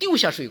己丢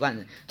下水罐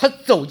子，他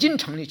走进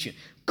城里去，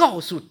告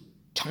诉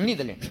城里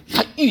的人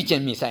他遇见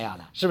弥赛亚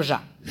了，是不是？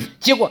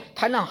结果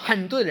他让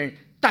很多人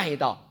带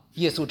到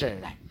耶稣这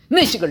里来，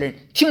那些个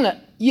人听了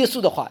耶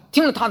稣的话，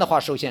听了他的话，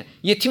首先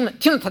也听了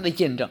他的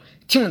见证，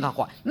听了他的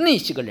话，那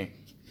些个人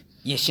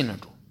也信了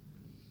主。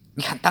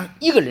你看，当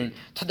一个人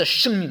他的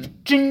生命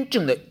真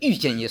正的遇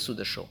见耶稣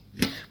的时候，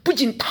不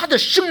仅他的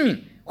生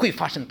命会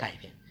发生改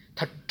变，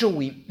他周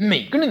围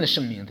每个人的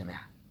生命怎么样，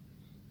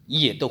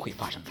也都会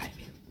发生改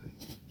变。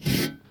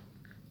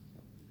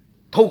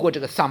透过这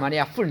个撒玛利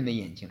亚妇人的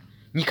眼睛，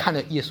你看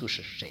到耶稣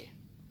是谁？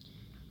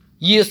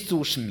耶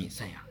稣是弥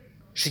赛亚，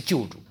是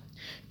救主。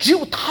只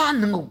有他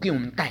能够给我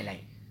们带来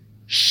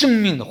生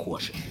命的活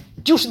水，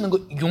就是能够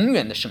永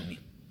远的生命。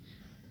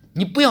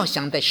你不要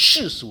想在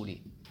世俗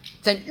里，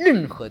在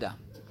任何的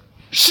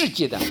世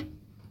界的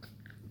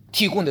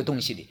提供的东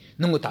西里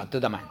能够得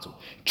到满足，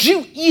只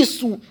有耶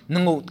稣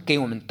能够给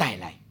我们带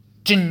来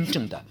真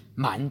正的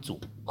满足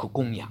和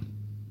供养。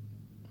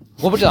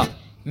我不知道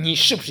你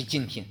是不是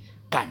今天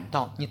感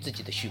到你自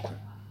己的虚空，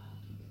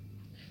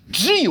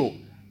只有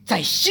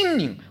在心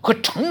灵和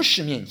诚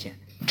实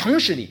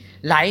里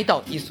来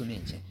到耶稣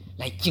面前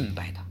来敬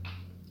拜他，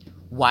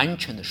完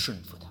全的顺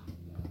服他，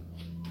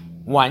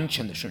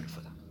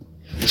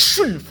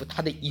顺服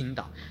他的引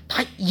导。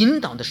他引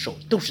导的手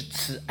都是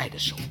慈爱的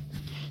手，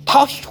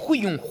他会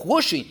用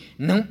活水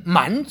能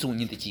满足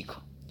你的饥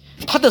渴，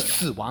他的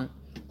死亡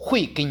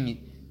会给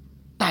你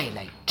带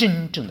来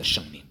真正的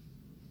生命。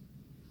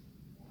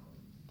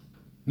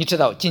你知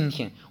道今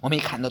天我们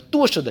看到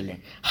多少的人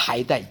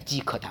还在饥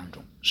渴当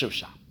中，是不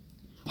是啊？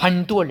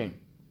很多人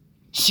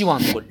希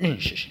望能够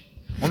认识神，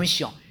我们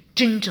需要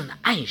真正的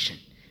爱神，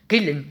给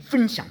人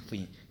分享福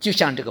音，就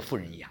像这个妇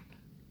人一样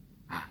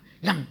啊，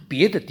让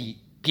别的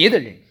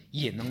人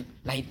也能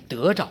来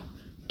得着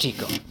这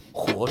个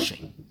活水，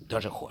得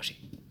着活水。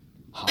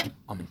好，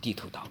我们低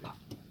头祷告。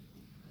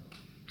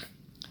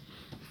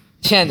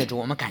亲爱的主，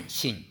我们感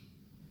谢你，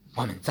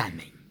我们赞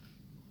美你。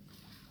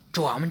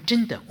主啊，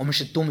我们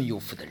是多么有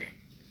福的人，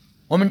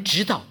我们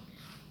知道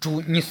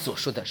主你所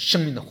说的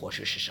生命的活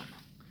水是什么，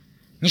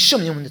你赦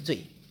免我们的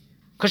罪。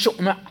可是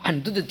我们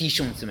很多的弟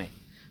兄姊妹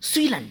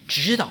虽然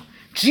知道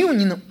只有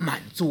你能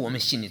满足我们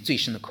心里最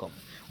深的渴慕，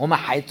我们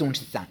还总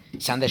是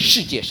想在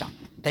世界上，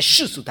在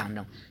世俗当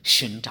中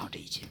寻找这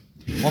一切。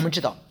我们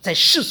知道在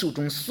世俗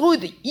中所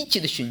有的一切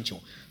的寻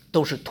求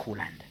都是徒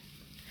然的，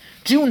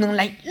只有能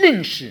来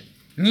认识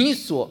你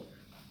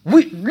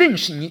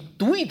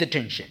独一的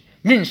真神，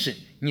认识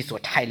你所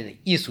差来的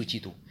耶稣基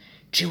督，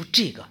只有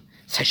这个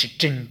才是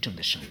真正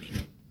的生命。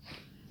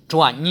主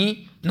啊，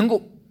你能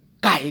够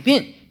改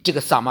变这个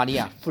撒玛利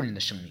亚妇人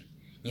的生命，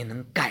也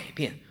能改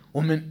变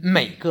我们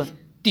每个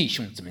弟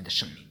兄姊妹的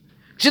生命。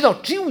知道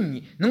只有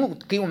你能够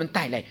给我们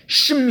带来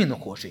生命的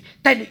活水，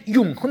带来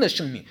永恒的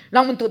生命，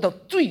让我们得到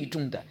最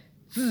终的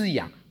滋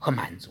养和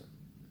满足。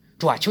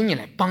主啊，求你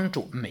来帮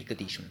助每个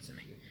弟兄姊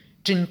妹，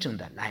真正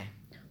的来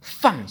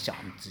放下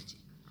我们自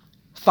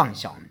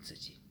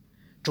己，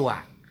主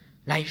啊，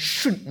来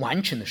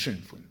完全的顺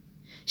服你，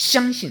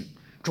相信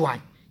主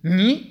啊，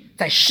你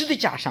在十字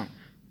架上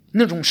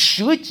那种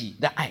舍己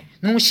的爱，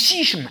那种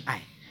牺牲的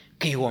爱，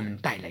给我们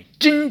带来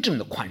真正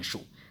的宽恕，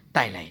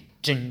带来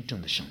真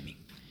正的生命。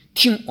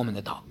听我们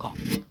的祷告，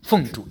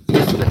奉主耶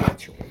稣的名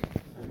求，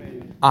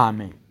阿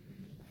们。